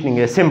कंडीशनिंग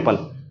है, सिंपल।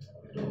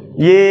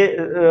 ये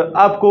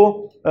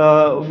आपको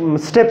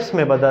स्टेप्स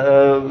में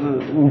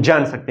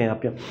जान सकते हैं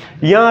आप।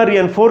 यहाँ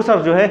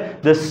रीइंफोर्सर जो है,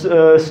 the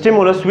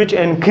stimulus which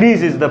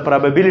increases the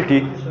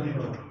probability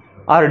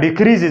और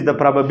decreases the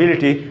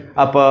probability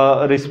of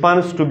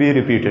response to be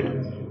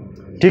repeated,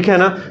 ठीक है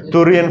ना।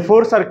 तो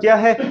रीइंफोर्सर क्या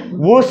है?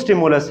 वो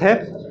स्टिमुलस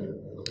है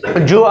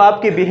जो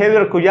आपके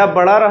बिहेवियर को या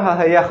बढ़ा रहा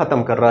है या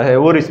ख़त्म कर रहा है,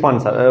 वो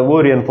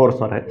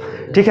रीइंफोर्सर है,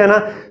 ठीक है ना।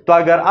 तो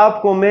अगर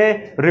आपको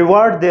मैं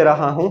रिवार्ड दे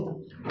रहा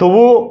हूँ तो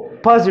वो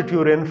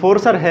पॉजिटिव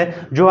रीइंफोर्सर है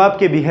जो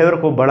आपके बिहेवियर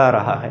को बढ़ा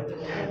रहा है।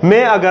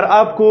 मैं अगर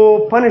आपको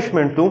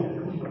पनिशमेंट दूँ,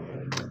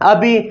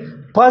 अभी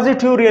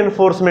पॉजिटिव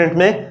रीइंफोर्समेंट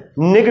में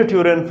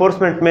नेगेटिव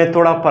रीइंफोर्समेंट में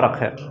थोड़ा फ़र्क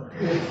है।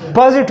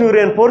 पॉजिटिव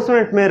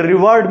रीइंफोर्समेंट में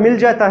रिवार्ड मिल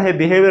जाता है,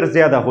 बिहेवियर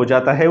ज़्यादा हो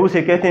जाता है,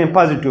 उसे कहते हैं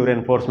पॉजिटिव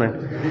रीइंफोर्समेंट।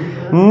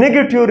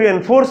 नेगेटिव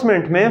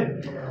रीइंफोर्समेंट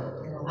में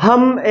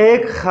हम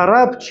एक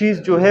ख़राब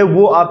चीज़ जो है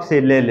वो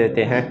आपसे ले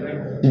लेते हैं,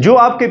 जो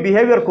आपके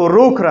बिहेवियर को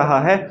रोक रहा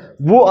है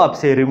वो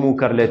आपसे रिमूव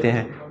कर लेते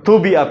हैं, तो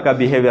भी आपका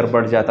बिहेवियर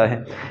बढ़ जाता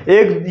है।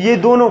 ये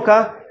दोनों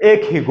का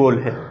एक ही गोल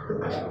है,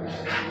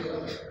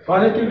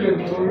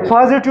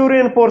 पॉजिटिव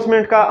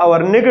रीइंफोर्समेंट का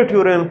और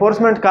नेगेटिव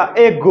रीइंफोर्समेंट का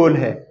एक गोल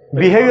है,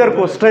 बिहेवियर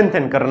को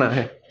स्ट्रेंथन करना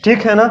है, ठीक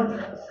है ना।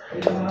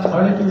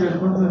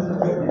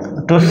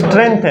 To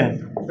strengthen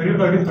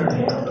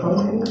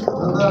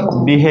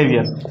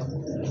behaviour.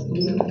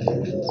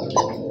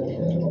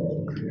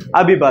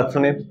 अभी बात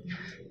सुने,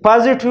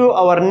 पॉजिटिव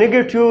और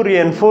नेगेटिव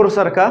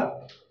रीइंफोर्सर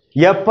का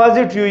या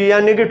पॉजिटिव या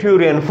नेगेटिव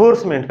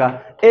रीइंफोर्समेंट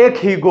का एक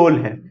ही गोल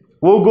है।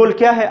 वो गोल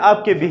क्या है?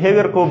 आपके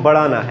बिहेवियर को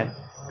बढ़ाना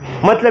है।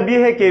 मतलब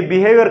ये है कि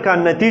बिहेवियर का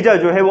नतीजा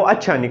जो है वो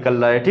अच्छा निकल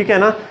रहा है, ठीक है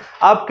ना।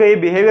 आपका ये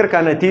बिहेवियर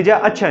का नतीजा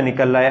अच्छा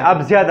निकल रहा है,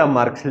 आप ज़्यादा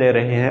मार्क्स ले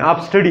रहे हैं, आप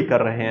स्टडी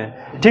कर रहे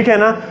हैं, ठीक है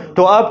ना।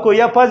 तो आपको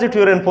या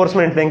पॉजिटिव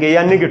रीइंफोर्समेंट देंगे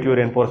या नेगेटिव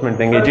रीइंफोर्समेंट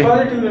देंगे। जी,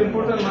 पॉजिटिव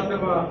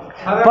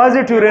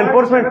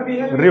रीइंफोर्समेंट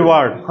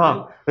रिवार्ड,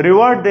 हाँ,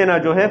 रिवार्ड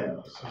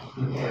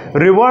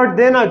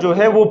देना जो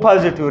है वो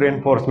पॉजिटिव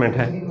रीइंफोर्समेंट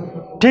है,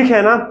 ठीक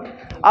है ना।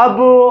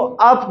 अब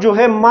आप जो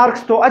है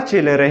मार्क्स तो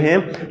अच्छे ले रहे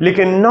हैं,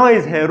 लेकिन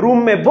नॉइज़ है,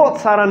 रूम में बहुत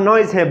सारा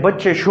नॉइज़ है,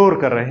 बच्चे शोर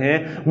कर रहे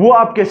हैं, वो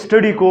आपके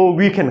स्टडी को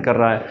वीकन कर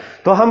रहा है।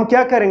 तो हम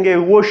क्या करेंगे?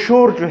 वो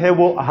शोर जो है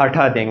वो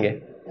हटा देंगे,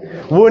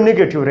 वो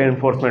नेगेटिव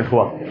रीइंफोर्समेंट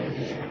हुआ।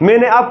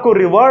 मैंने आपको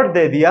रिवार्ड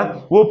दे दिया,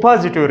 वो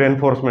पॉजिटिव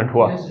रीइंफोर्समेंट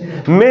हुआ।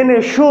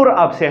 मैंने शोर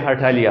आपसे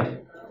हटा लिया,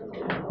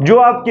 जो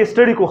आपकी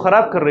स्टडी को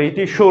ख़राब कर रही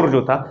थी, शोर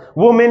जो था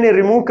वो मैंने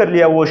रिमूव कर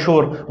लिया, वो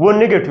शोर, वो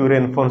नेगेटिव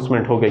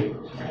रीइंफोर्समेंट हो गई।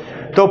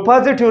 तो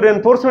पॉजिटिव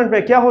रीइंफोर्समेंट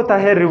में क्या होता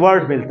है?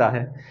 रिवार्ड मिलता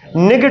है।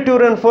 नेगेटिव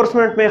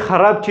रीइंफोर्समेंट में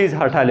ख़राब चीज़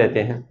हटा लेते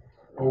हैं।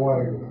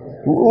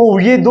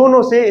 ये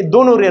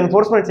दोनों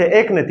रीइंफोर्समेंट से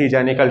एक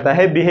नतीजा निकलता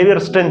है, बिहेवियर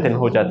स्ट्रेंथन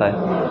हो जाता है।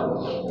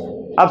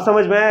 आप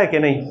समझ में आया कि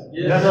नहीं?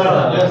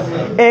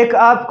 एक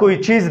आप कोई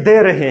चीज़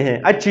दे रहे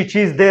हैं, अच्छी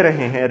चीज़ दे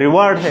रहे हैं,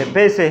 रिवार्ड है,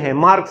 पैसे हैं,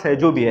 मार्क्स है,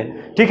 जो भी है,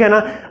 ठीक है ना।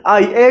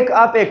 एक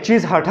आप एक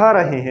चीज़ हटा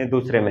रहे हैं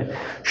दूसरे में,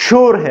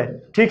 शोर है,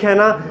 ठीक है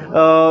ना,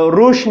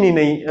 रोशनी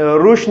नहीं,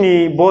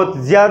 रोशनी बहुत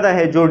ज़्यादा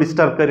है जो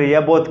डिस्टर्ब कर रही है,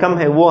 या बहुत कम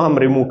है वो हम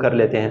रिमूव कर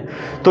लेते हैं।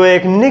 तो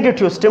एक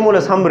नेगेटिव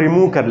स्टिमुलस हम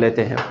रिमूव कर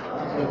लेते हैं।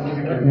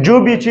 जो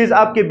भी चीज़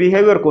आपके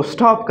बिहेवियर को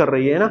स्टॉप कर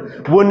रही है ना,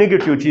 वो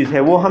नेगेटिव चीज़ है,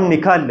 वो हम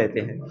निकाल लेते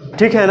हैं,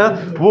 ठीक है ना।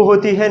 वो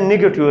होती है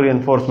नेगेटिव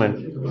रिइंफोर्समेंट।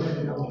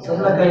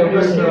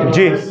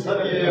 जी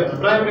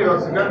प्राइमरी और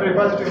सेकेंडरी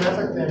पॉजिटिव ले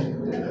सकते हैं।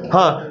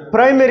 हाँ,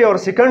 प्राइमरी और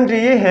सेकेंडरी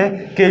ये है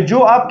कि जो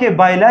आपके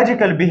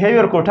बायोलॉजिकल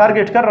बिहेवियर को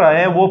टारगेट कर रहा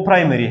है वो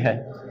प्राइमरी है,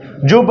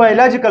 जो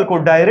बायोलॉजिकल को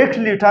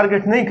डायरेक्टली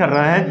टारगेट नहीं कर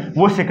रहा है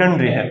वो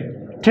सेकेंडरी है,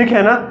 ठीक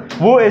है ना।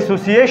 वो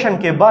एसोसिएशन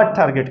के बाद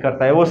टारगेट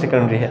करता है, वो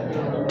सेकेंडरी है,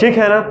 ठीक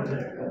है ना।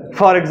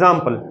 फॉर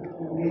एग्जाम्पल,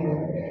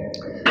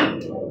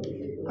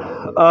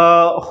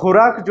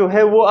 खुराक जो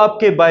है वो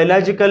आपके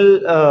बायोलॉजिकल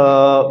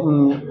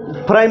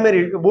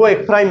प्राइमरी, वो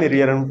एक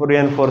प्राइमरी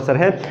रिइंफोर्सर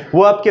है,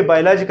 वो आपके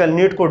बायोलॉजिकल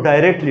नीड को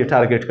डायरेक्टली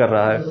टारगेट कर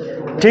रहा है,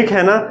 ठीक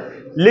है ना।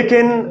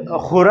 लेकिन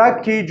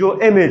खुराक की जो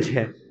इमेज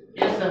है,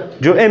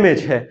 जो इमेज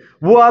है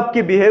वो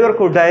आपके बिहेवियर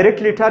को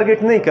डायरेक्टली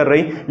टारगेट नहीं कर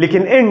रही,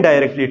 लेकिन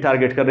इनडायरेक्टली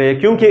टारगेट कर रही है,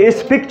 क्योंकि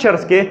इस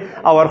पिक्चर्स के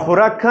और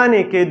खुराक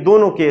खाने के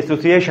दोनों की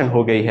एसोसिएशन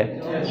हो गई है,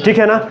 ठीक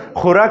है ना।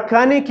 खुराक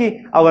खाने की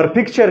और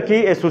पिक्चर की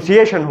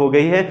एसोसिएशन हो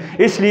गई है,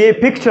 इसलिए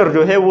पिक्चर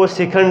जो है वो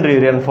सेकेंडरी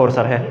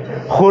रिइंफोर्सर है,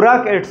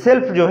 खुराक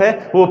इटसेल्फ जो है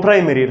वो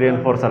प्राइमरी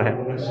रिइंफोर्सर है,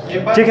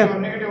 ठीक है।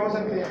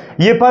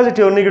 ये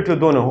पॉजिटिव और नेगेटिव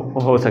दोनों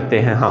हो सकते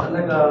हैं। हाँ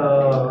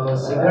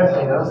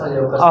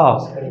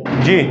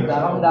जी,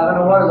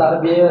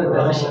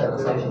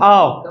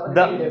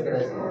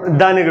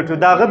 دا नेगेटिव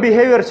दाغه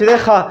बिहेवियर چې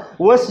ښه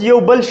وس یو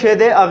بل شی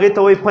دی، هغه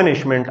ته وایي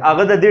پنشمنت،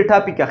 هغه د دې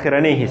ټاپک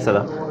اخرنۍ حصہ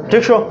ده،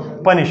 ٹھیک شو.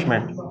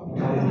 پنشمنت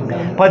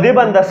په دې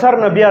باندې سر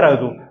نه بیا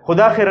راځو، خو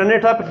دا اخرنۍ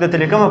topic the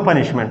تلیکمه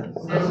پنشمنت.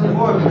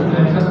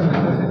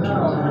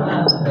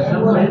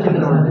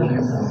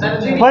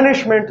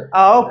 Punishment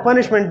O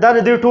punishment the د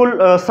ټول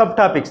سب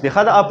ټاپکس دي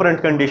خا د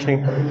اپرنٹ کنډیشنینګ.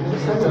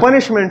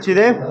 پنشمنٹ چې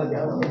دی،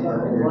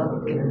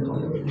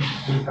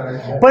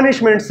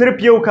 پنشمنٹ صرف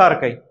یو کار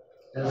کوي،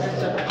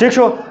 ٹھیک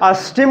شو.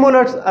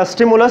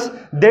 Stimulus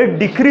that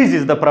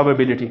decreases the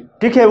probability,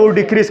 ٹھیک ہے، وہ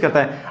ڈیکریز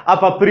کرتا ہے. اب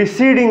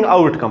preceding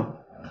out come,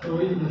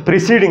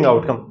 preceding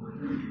out come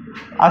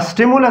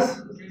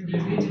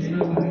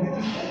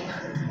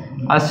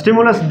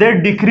stimulus that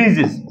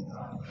decreases,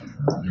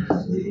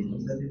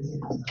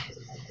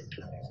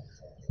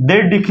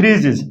 that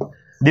decreases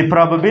the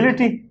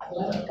probability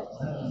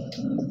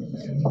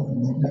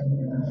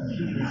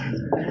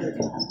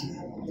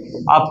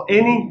of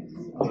any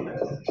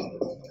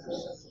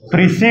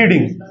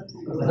preceding.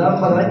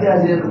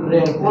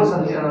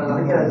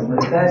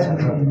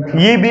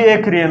 یہ بھی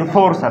ایک ری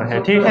انفورسر ہے،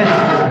 ٹھیک ہے،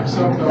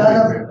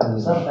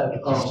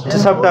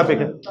 سب ٹاپک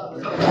ہے.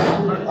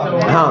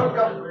 ہاں،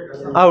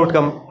 آؤٹ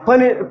کم.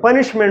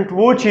 پنشمنٹ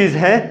وہ چیز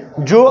ہے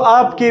جو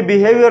آپ کے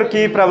بیہیویئر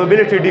کی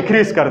پرابیبلٹی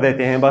ڈیکریز کر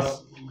دیتے ہیں، بس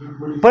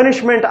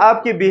پنشمنٹ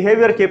آپ کے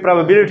بیہیویئر کی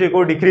پرابیبلٹی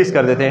کو ڈیکریز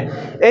کر دیتے ہیں.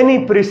 اینی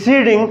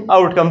پریسیڈنگ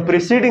آؤٹ کم،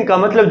 پریسیڈنگ کا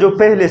مطلب جو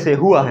پہلے سے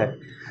ہوا ہے.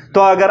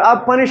 تو اگر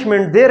آپ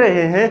پنشمنٹ دے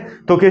رہے ہیں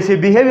تو کسی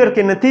بیہیویئر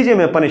کے نتیجے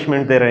میں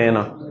پنشمنٹ دے رہے ہیں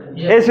نا،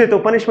 ایسے تو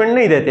پنشمنٹ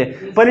نہیں دیتے،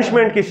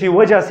 پنشمنٹ کسی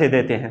وجہ سے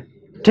دیتے ہیں،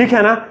 ٹھیک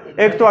ہے نا.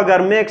 ایک تو اگر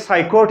میں ایک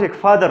سائیکوٹک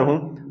فادر ہوں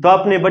تو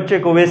اپنے بچے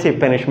کو ویسے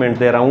پنشمنٹ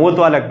دے رہا ہوں، وہ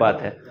تو الگ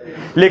بات ہے.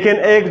 لیکن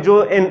ایک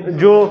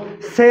جو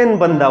سین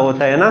بندہ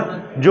ہوتا ہے نا،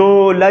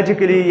 جو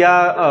لاجیکلی یا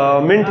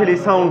مینٹلی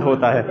ساؤنڈ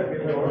ہوتا ہے،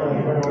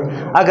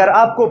 اگر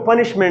آپ کو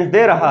پنشمنٹ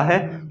دے رہا ہے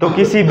تو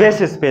کسی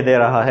بیسس پہ دے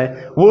رہا ہے.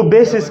 وہ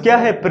بیسس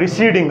کیا ہے؟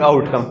 پریسیڈنگ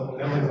آؤٹ کم.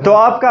 تو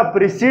آپ کا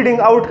پریسیڈنگ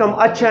آؤٹ کم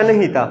اچھا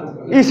نہیں تھا،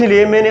 اس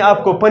لیے میں نے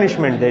آپ کو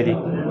پنشمنٹ دے دی.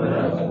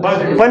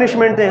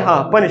 پنشمنٹ نے،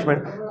 ہاں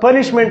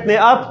پنشمنٹ نے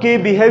آپ کے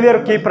بیہیویئر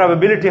کی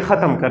پرابیبلٹی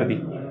ختم کر دی،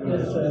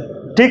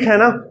 ٹھیک ہے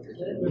نا.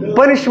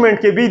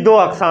 پنشمنٹ کے بھی دو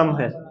اقسام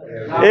ہیں،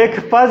 ایک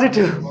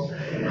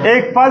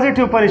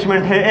پازیٹیو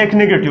پنشمنٹ ہے، ایک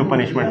نیگیٹیو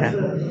پنشمنٹ ہے.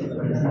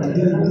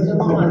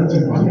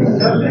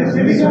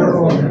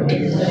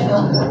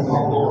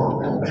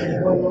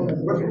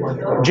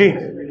 جی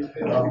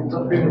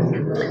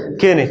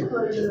کینی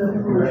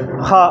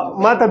ها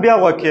ما ته بیا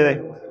غوږ کېدی،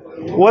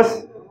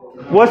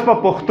 اوس په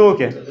پښتو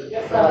کې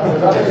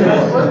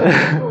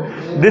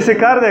داسې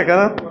کار دی که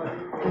نه،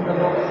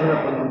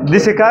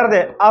 داسې کار دی.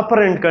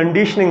 اپرنٹ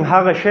کنډیشنینګ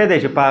هغه شی دی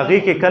چې په هغې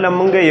کې کله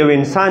موږ یو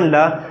انسان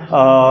له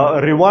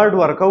ریوارډ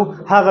ورکو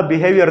هغه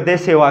بیهیویر دی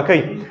سیوا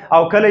کوي،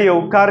 او کله یو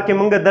کار کې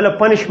موږ دله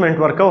پنشمنٹ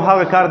ورکو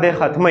هغه کار دی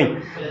ختموي.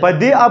 په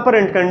دې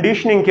اپرنٹ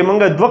کنډیشنینګ کې موږ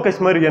دوه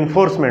قسمه ری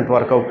انفورسمنٹ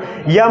ورکو،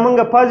 یا موږ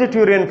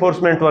پازیټیو ری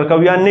انفورسمنٹ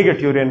ورکو یا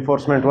نیگیټیو ری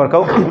انفورسمنٹ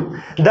ورکو.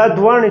 دا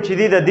دواړه چې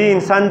دي د دې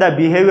انسان دا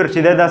بیهیویر چې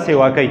دی دا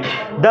سیوا کوي،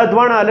 دا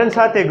دواړه الن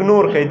ساعت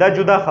اګنور کوي، دا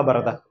جدا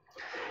خبره ده.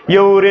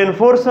 یو ری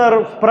انفورسر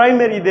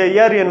پرایمری دی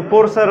یا ری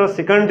انفورسر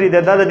سیکنډری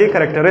دی، دا د دې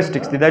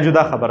کریکټریسټکس دي، دا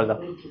جدا خبره ده،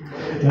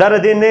 دا د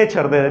دې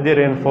نیچر دی د دې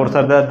ری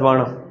انفورسر، دا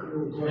دواړه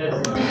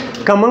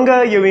کمنګه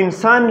یو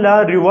انسان لا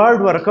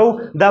ریوارډ ورکو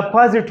دا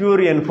پازیټیو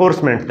ری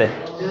انفورسمنٹ دی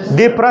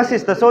د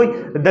پروسس ته سوی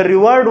د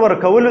ریوارډ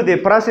ورکولو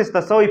د پروسس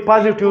ته سوی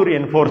پازیټیو ری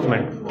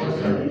انفورسمنٹ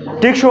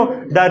ٹھیک شو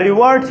دا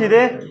ریوارډ چې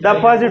دی دا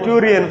پازیټیو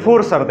ری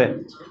انفورسر دی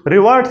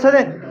ریوارډ څه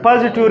دی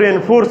پازیټیو ری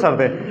انفورسر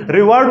دی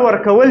ریوارډ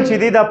ورکول چې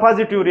دی دا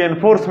پازیټیو ری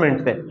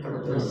انفورسمنٹ دی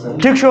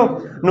ٹھیک شو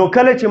نو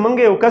کله چې مونږ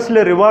یو کس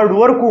له ریوارډ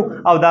ورکو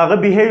او دا هغه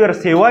بیهیویر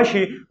سیوا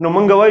شي نو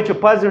مونږ وایو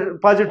چې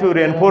پازیټیو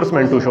ری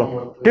انفورسمنٹ وشو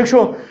ټیک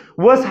شو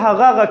وس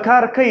هغه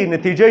کار کوي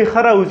نتیجه یې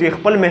ښه راوځي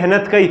خپل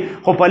مهنت کوي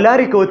خو په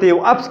لارې کې ورته یو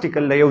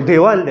ابسټیکل دی یو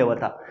دیوال دی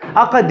ورته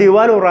هغه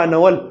دیوال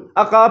ورانول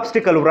هغه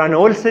ابسټیکل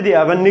ورانول څه دی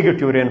هغه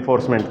نیګیټیو ری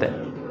enforcement the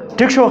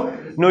ټیک show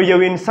know you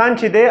انسان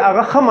چې دی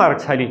هغه ښه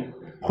مارکس حلي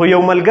خو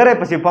یو ملګری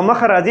پسې په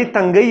مخه راځي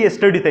تنګی یې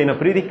سټډي ته یې نه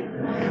پرېږدي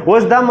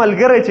اوس دا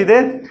ملګری چې دی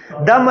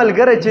دا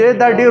ملګری چې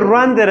دا ډېر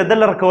روان دی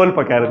د لر کول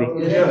پکار دي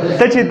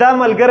ته چې دا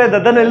ملګری د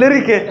ده نه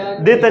لرې کې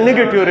دې ته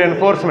نیګیټیو ری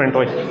انفورسمنٹ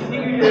وایي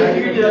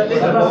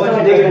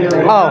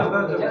او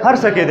هر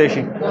څه کېدی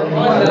شي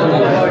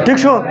ټیک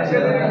شو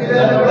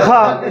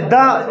ښه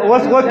دا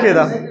اوس غوږ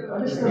کېده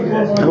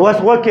اوس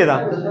غوږ کېده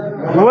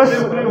اوس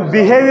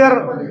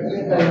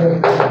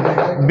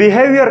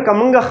بیهیویر که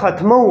مونږ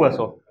ختمه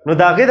ووسو نو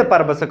د هغې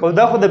دپاره به څه کوو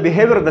دا خو د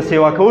بیهیویر د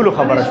سیوا کولو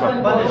خبره شوه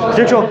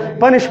ټیک شو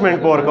پنشمنټ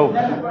به ورکوو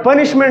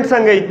پنشمنټ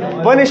څنګه وي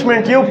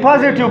پنشمنټ یو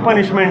پازیټیو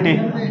پنشمنټ وي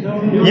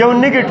یو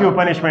نیګیټیو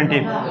پنشمنټ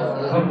وي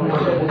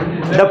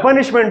د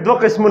پنشمنټ دوه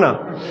قسمونه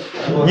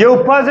یو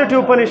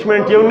پازیټیو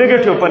پنشمنټ یو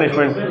نیګیټیو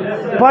پنشمنټ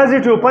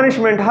پازیټیو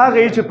پنشمنټ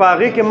هغه چې په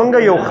هغې کې مونږ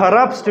یو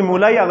خراب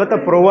سټیمولای هغه ته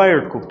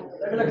پرووایډ کړو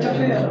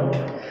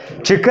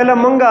چې کله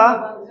مونږ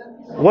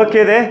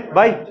وکې دی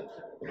بای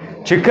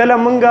چې کله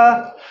مونږ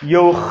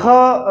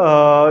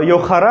یو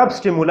خراب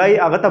سټیمولای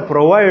هغه ته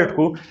پرووایډ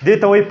کړو دې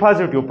ته وایي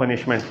پازیټیو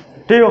پنشمنټ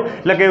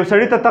ټیک لکه یو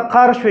سړي ته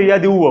قهر شوی یا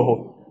دې ووهو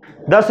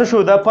دا څه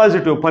شو دا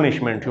پازیټیو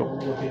پنشمنټ شو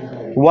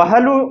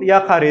وهلو یا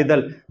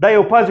قهرېدل دا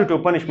یو پازیټیو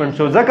پنشمنټ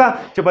شو ځکه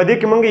چې په دې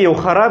کې مونږ یو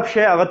خراب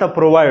شی هغه ته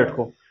پرووایډ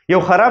کړو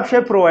یو خراب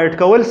شی پرووایډ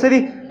کول څه دي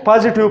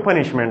پازیټیو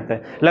پنشمنټ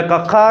دی لکه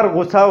قهر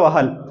غوسه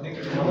وهل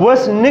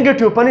اوس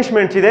نیګیټیو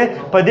پنشمنټ چې دی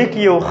په دې کې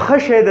یو ښه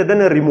شی د ده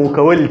نه ریموو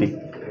کول دي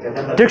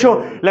ټیک شو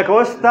لکه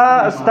اوس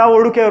ستا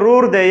وړوکی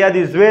رور دی یا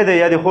د زوی دی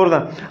یا د خور ده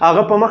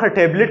هغه په مخه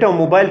ټیبلیټ او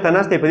موبایل ته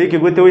ناست دی په دې کې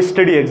ګوتې وایي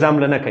سټډي ایګزام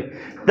له نه کوي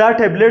دا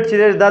ټیبلیټ چې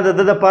دی دا د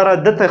ده دپاره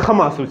ده ته ښه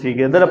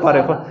محسوسېږي ده لپاره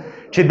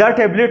چې دا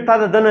ټیبلیټ تا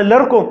د ده نه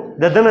لر کو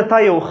د ده نه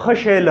تا یو ښه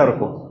شی لر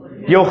کو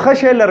یو ښه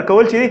شی لر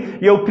کول چې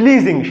دی یو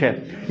پلیزینګ شی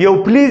یو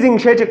پلیزینګ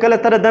شی چې کله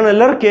ته د ده نه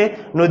لر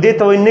کې نو دې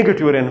ته وایي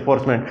نیګیټیو ری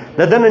انفورسمنټ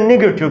د ده نه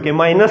نیګیټیو کې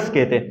ماینس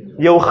کې دی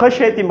یو ښه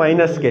شی تی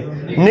ماینس کې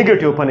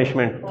نیګیټیو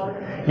پنشمنټ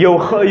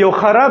یو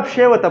خراب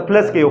شی ورته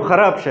پلس کې یو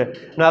خراب شی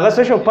نو هغه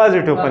څه شو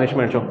پازیټیو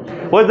پنشمنټ شو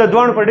اوس د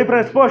دواړو په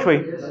ډیفرنس پوه شوئ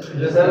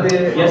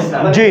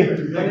جی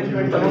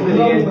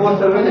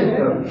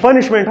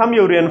پنشمنټ هم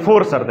یو ری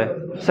انفورسر دی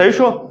صحیح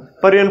شو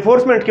په ری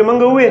انفورسمنټ کې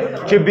مونږ ووایو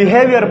چې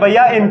بیهیویر به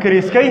یا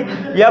انکریز کوي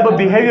یا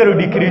به بیهیویر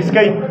ډیکریز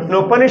کوي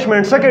نو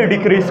پنشمنټ څه کوي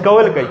ډیکریز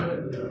کول کوي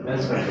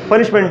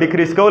پنشمنٹ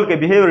ډیکریز کول کوي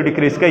بیهیویر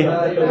ډیکریز کوي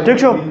ټیک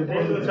شو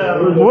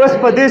اوس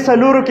په دې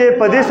څلورو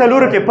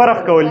کې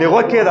فرق کول دی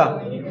غوږ کېده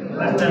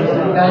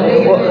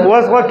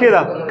اوس غوږ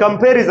کېده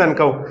comparison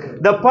Koo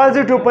the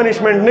پازیټیو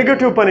پنشمنټ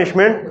نیګیټیو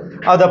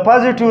پنشمنټ O the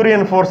پازیټیو re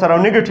enforcer O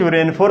نیګیټیو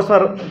re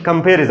enforcer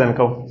comparison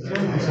Koo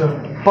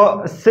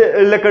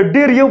لکه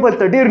ډېر you بل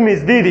ته ډېر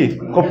نږدې دي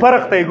خو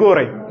فرق ته یې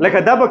ګورئ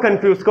لکه دا به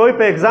کنفیوز کوئ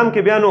په ایګزام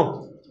کې بیا نو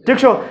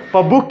ټیک شو په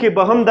بوک کې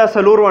به هم دا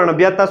څلور واڼه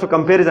بیا تاسو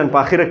کمپیریزن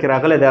په اخره کې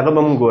راغلی دی هغه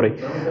به هم ګورئ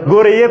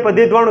یې په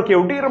دې دواړو کې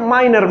یو ډېر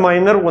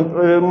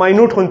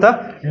ماینوټ غونته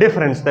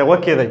ډفرنس دی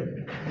غوږ کېدی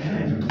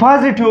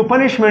پازیټیو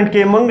پنشمنټ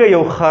کې مونږ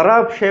یو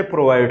خراب شی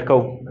پرووایډ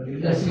کوو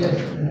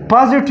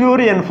پازیټیو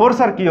ری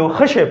انفورسر کې یو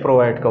ښه شی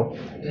پرووایډ کوو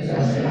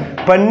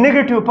په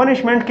نیګیټیو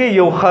پنشمنټ کې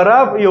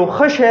یو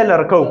ښه شی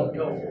لر کوو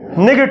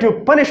نیګیټیو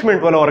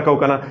پنشمنټ ولا ورکوو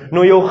که نه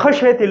نو یو ښه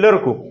شی تی لر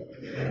کو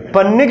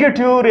په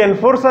نیګیټیو ری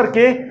انفورسر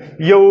کې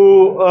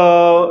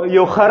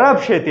یو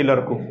خراب شی تی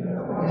لر کو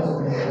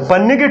په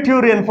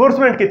نیګیټیو ری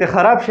انفورسمنټ کې ته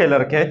خراب شی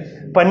لر کې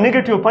په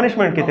نیګیټیو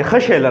پنشمنټ کې ته ښه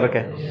شی لر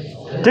کې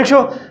ټیک شو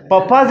په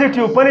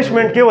پازیټیو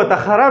پنشمنټ کې ورته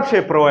خراب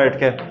شی پرووایډ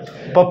کې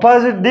په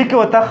پازیټیو کې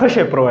ورته ښه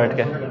شی پرووایډ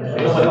کې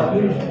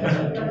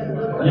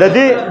د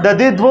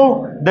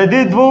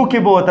دې دوو کې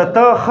به ورته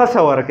ته ښه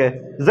څه ورکې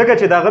ځکه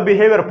چې د هغه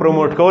بیهیویر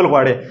پروموټ کول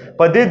غواړې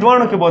په دې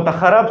دواړو کې به ورته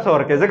خراب څه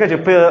ورکې ځکه چې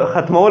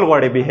ختمول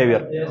غواړې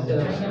بیهیویر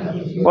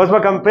اوس به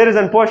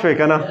کمپیریزن پوه شوئ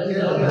که نه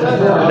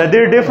د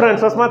دې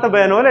ډفرنس اوس ماته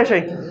بیانولی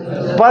شئ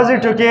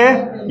پازیټیو کې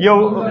یو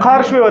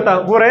قهر شوی ورته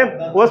ګورئ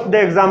اوس د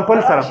اګزامپل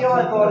سره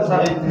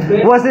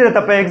اوس یې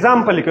درته په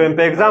اګزامپل کې وایم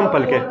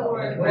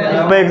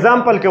په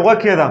اګزامپل کې غوږ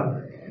کېده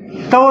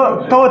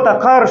ته ورته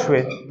قهر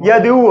شوې یا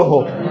دې ووهو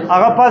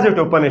هغه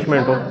پازیټیو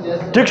پنشمنټ و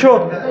ټیک شو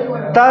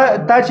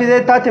تا چې دی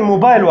تا ته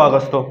موبایل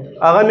واغستو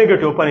هغه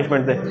نیګیټیو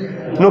پنشمنټ دی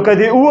نو که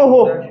دې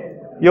ووهو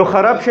یو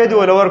خراب شی دی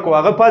ول ورکو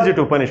هغه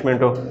پازیټیو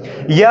پنیشمنت وو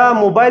یا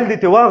موبایل دی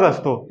ته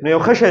واغستو نو یو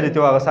ښه شی دی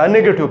ته واغسته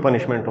نیگیټیو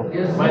پنیشمنت وو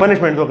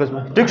پنیشمنت دوه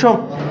قسمه ټیک شو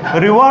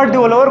ریوارډ دی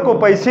ول ورکو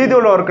پیسې دی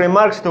ول ورکړي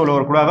مارکس دی ول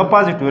ورکړو هغه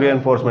پازیټیو ری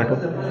انفورسمنت وو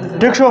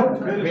ټیک شو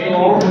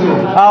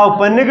او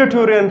په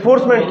نیگیټیو ری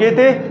انفورسمنت کې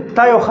ته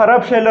تا یو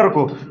خراب شی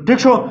لرکو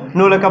ټیک شو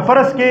نو لکه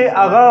فرض کې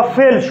هغه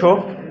فیل شو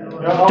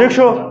ټیک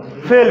شو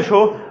فیل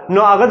شو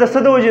نو هغه د څه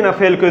د وجې نه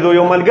فیل کېدو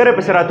یو ملګری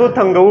پسې راتو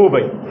تنګوو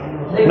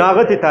به نو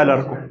هغه ته تا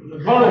لرکو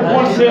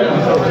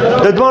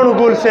د دوانو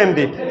ګول سیم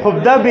دی خو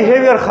دا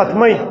بیهیویر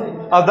ختمی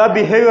او دا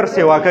بیهیویر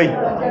سیوا کوي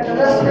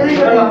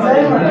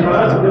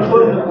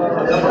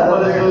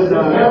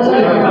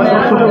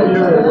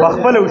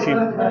پخپله وشي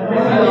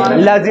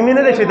لازمي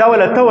نه دی چې دا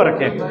وله ته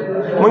ورکې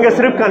موږ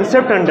صرف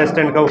کنسپټ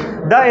انډرسټینډ کوو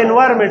دا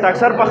انوایرمنټ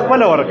اکثر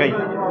پخپله ورکوي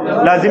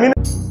لازمي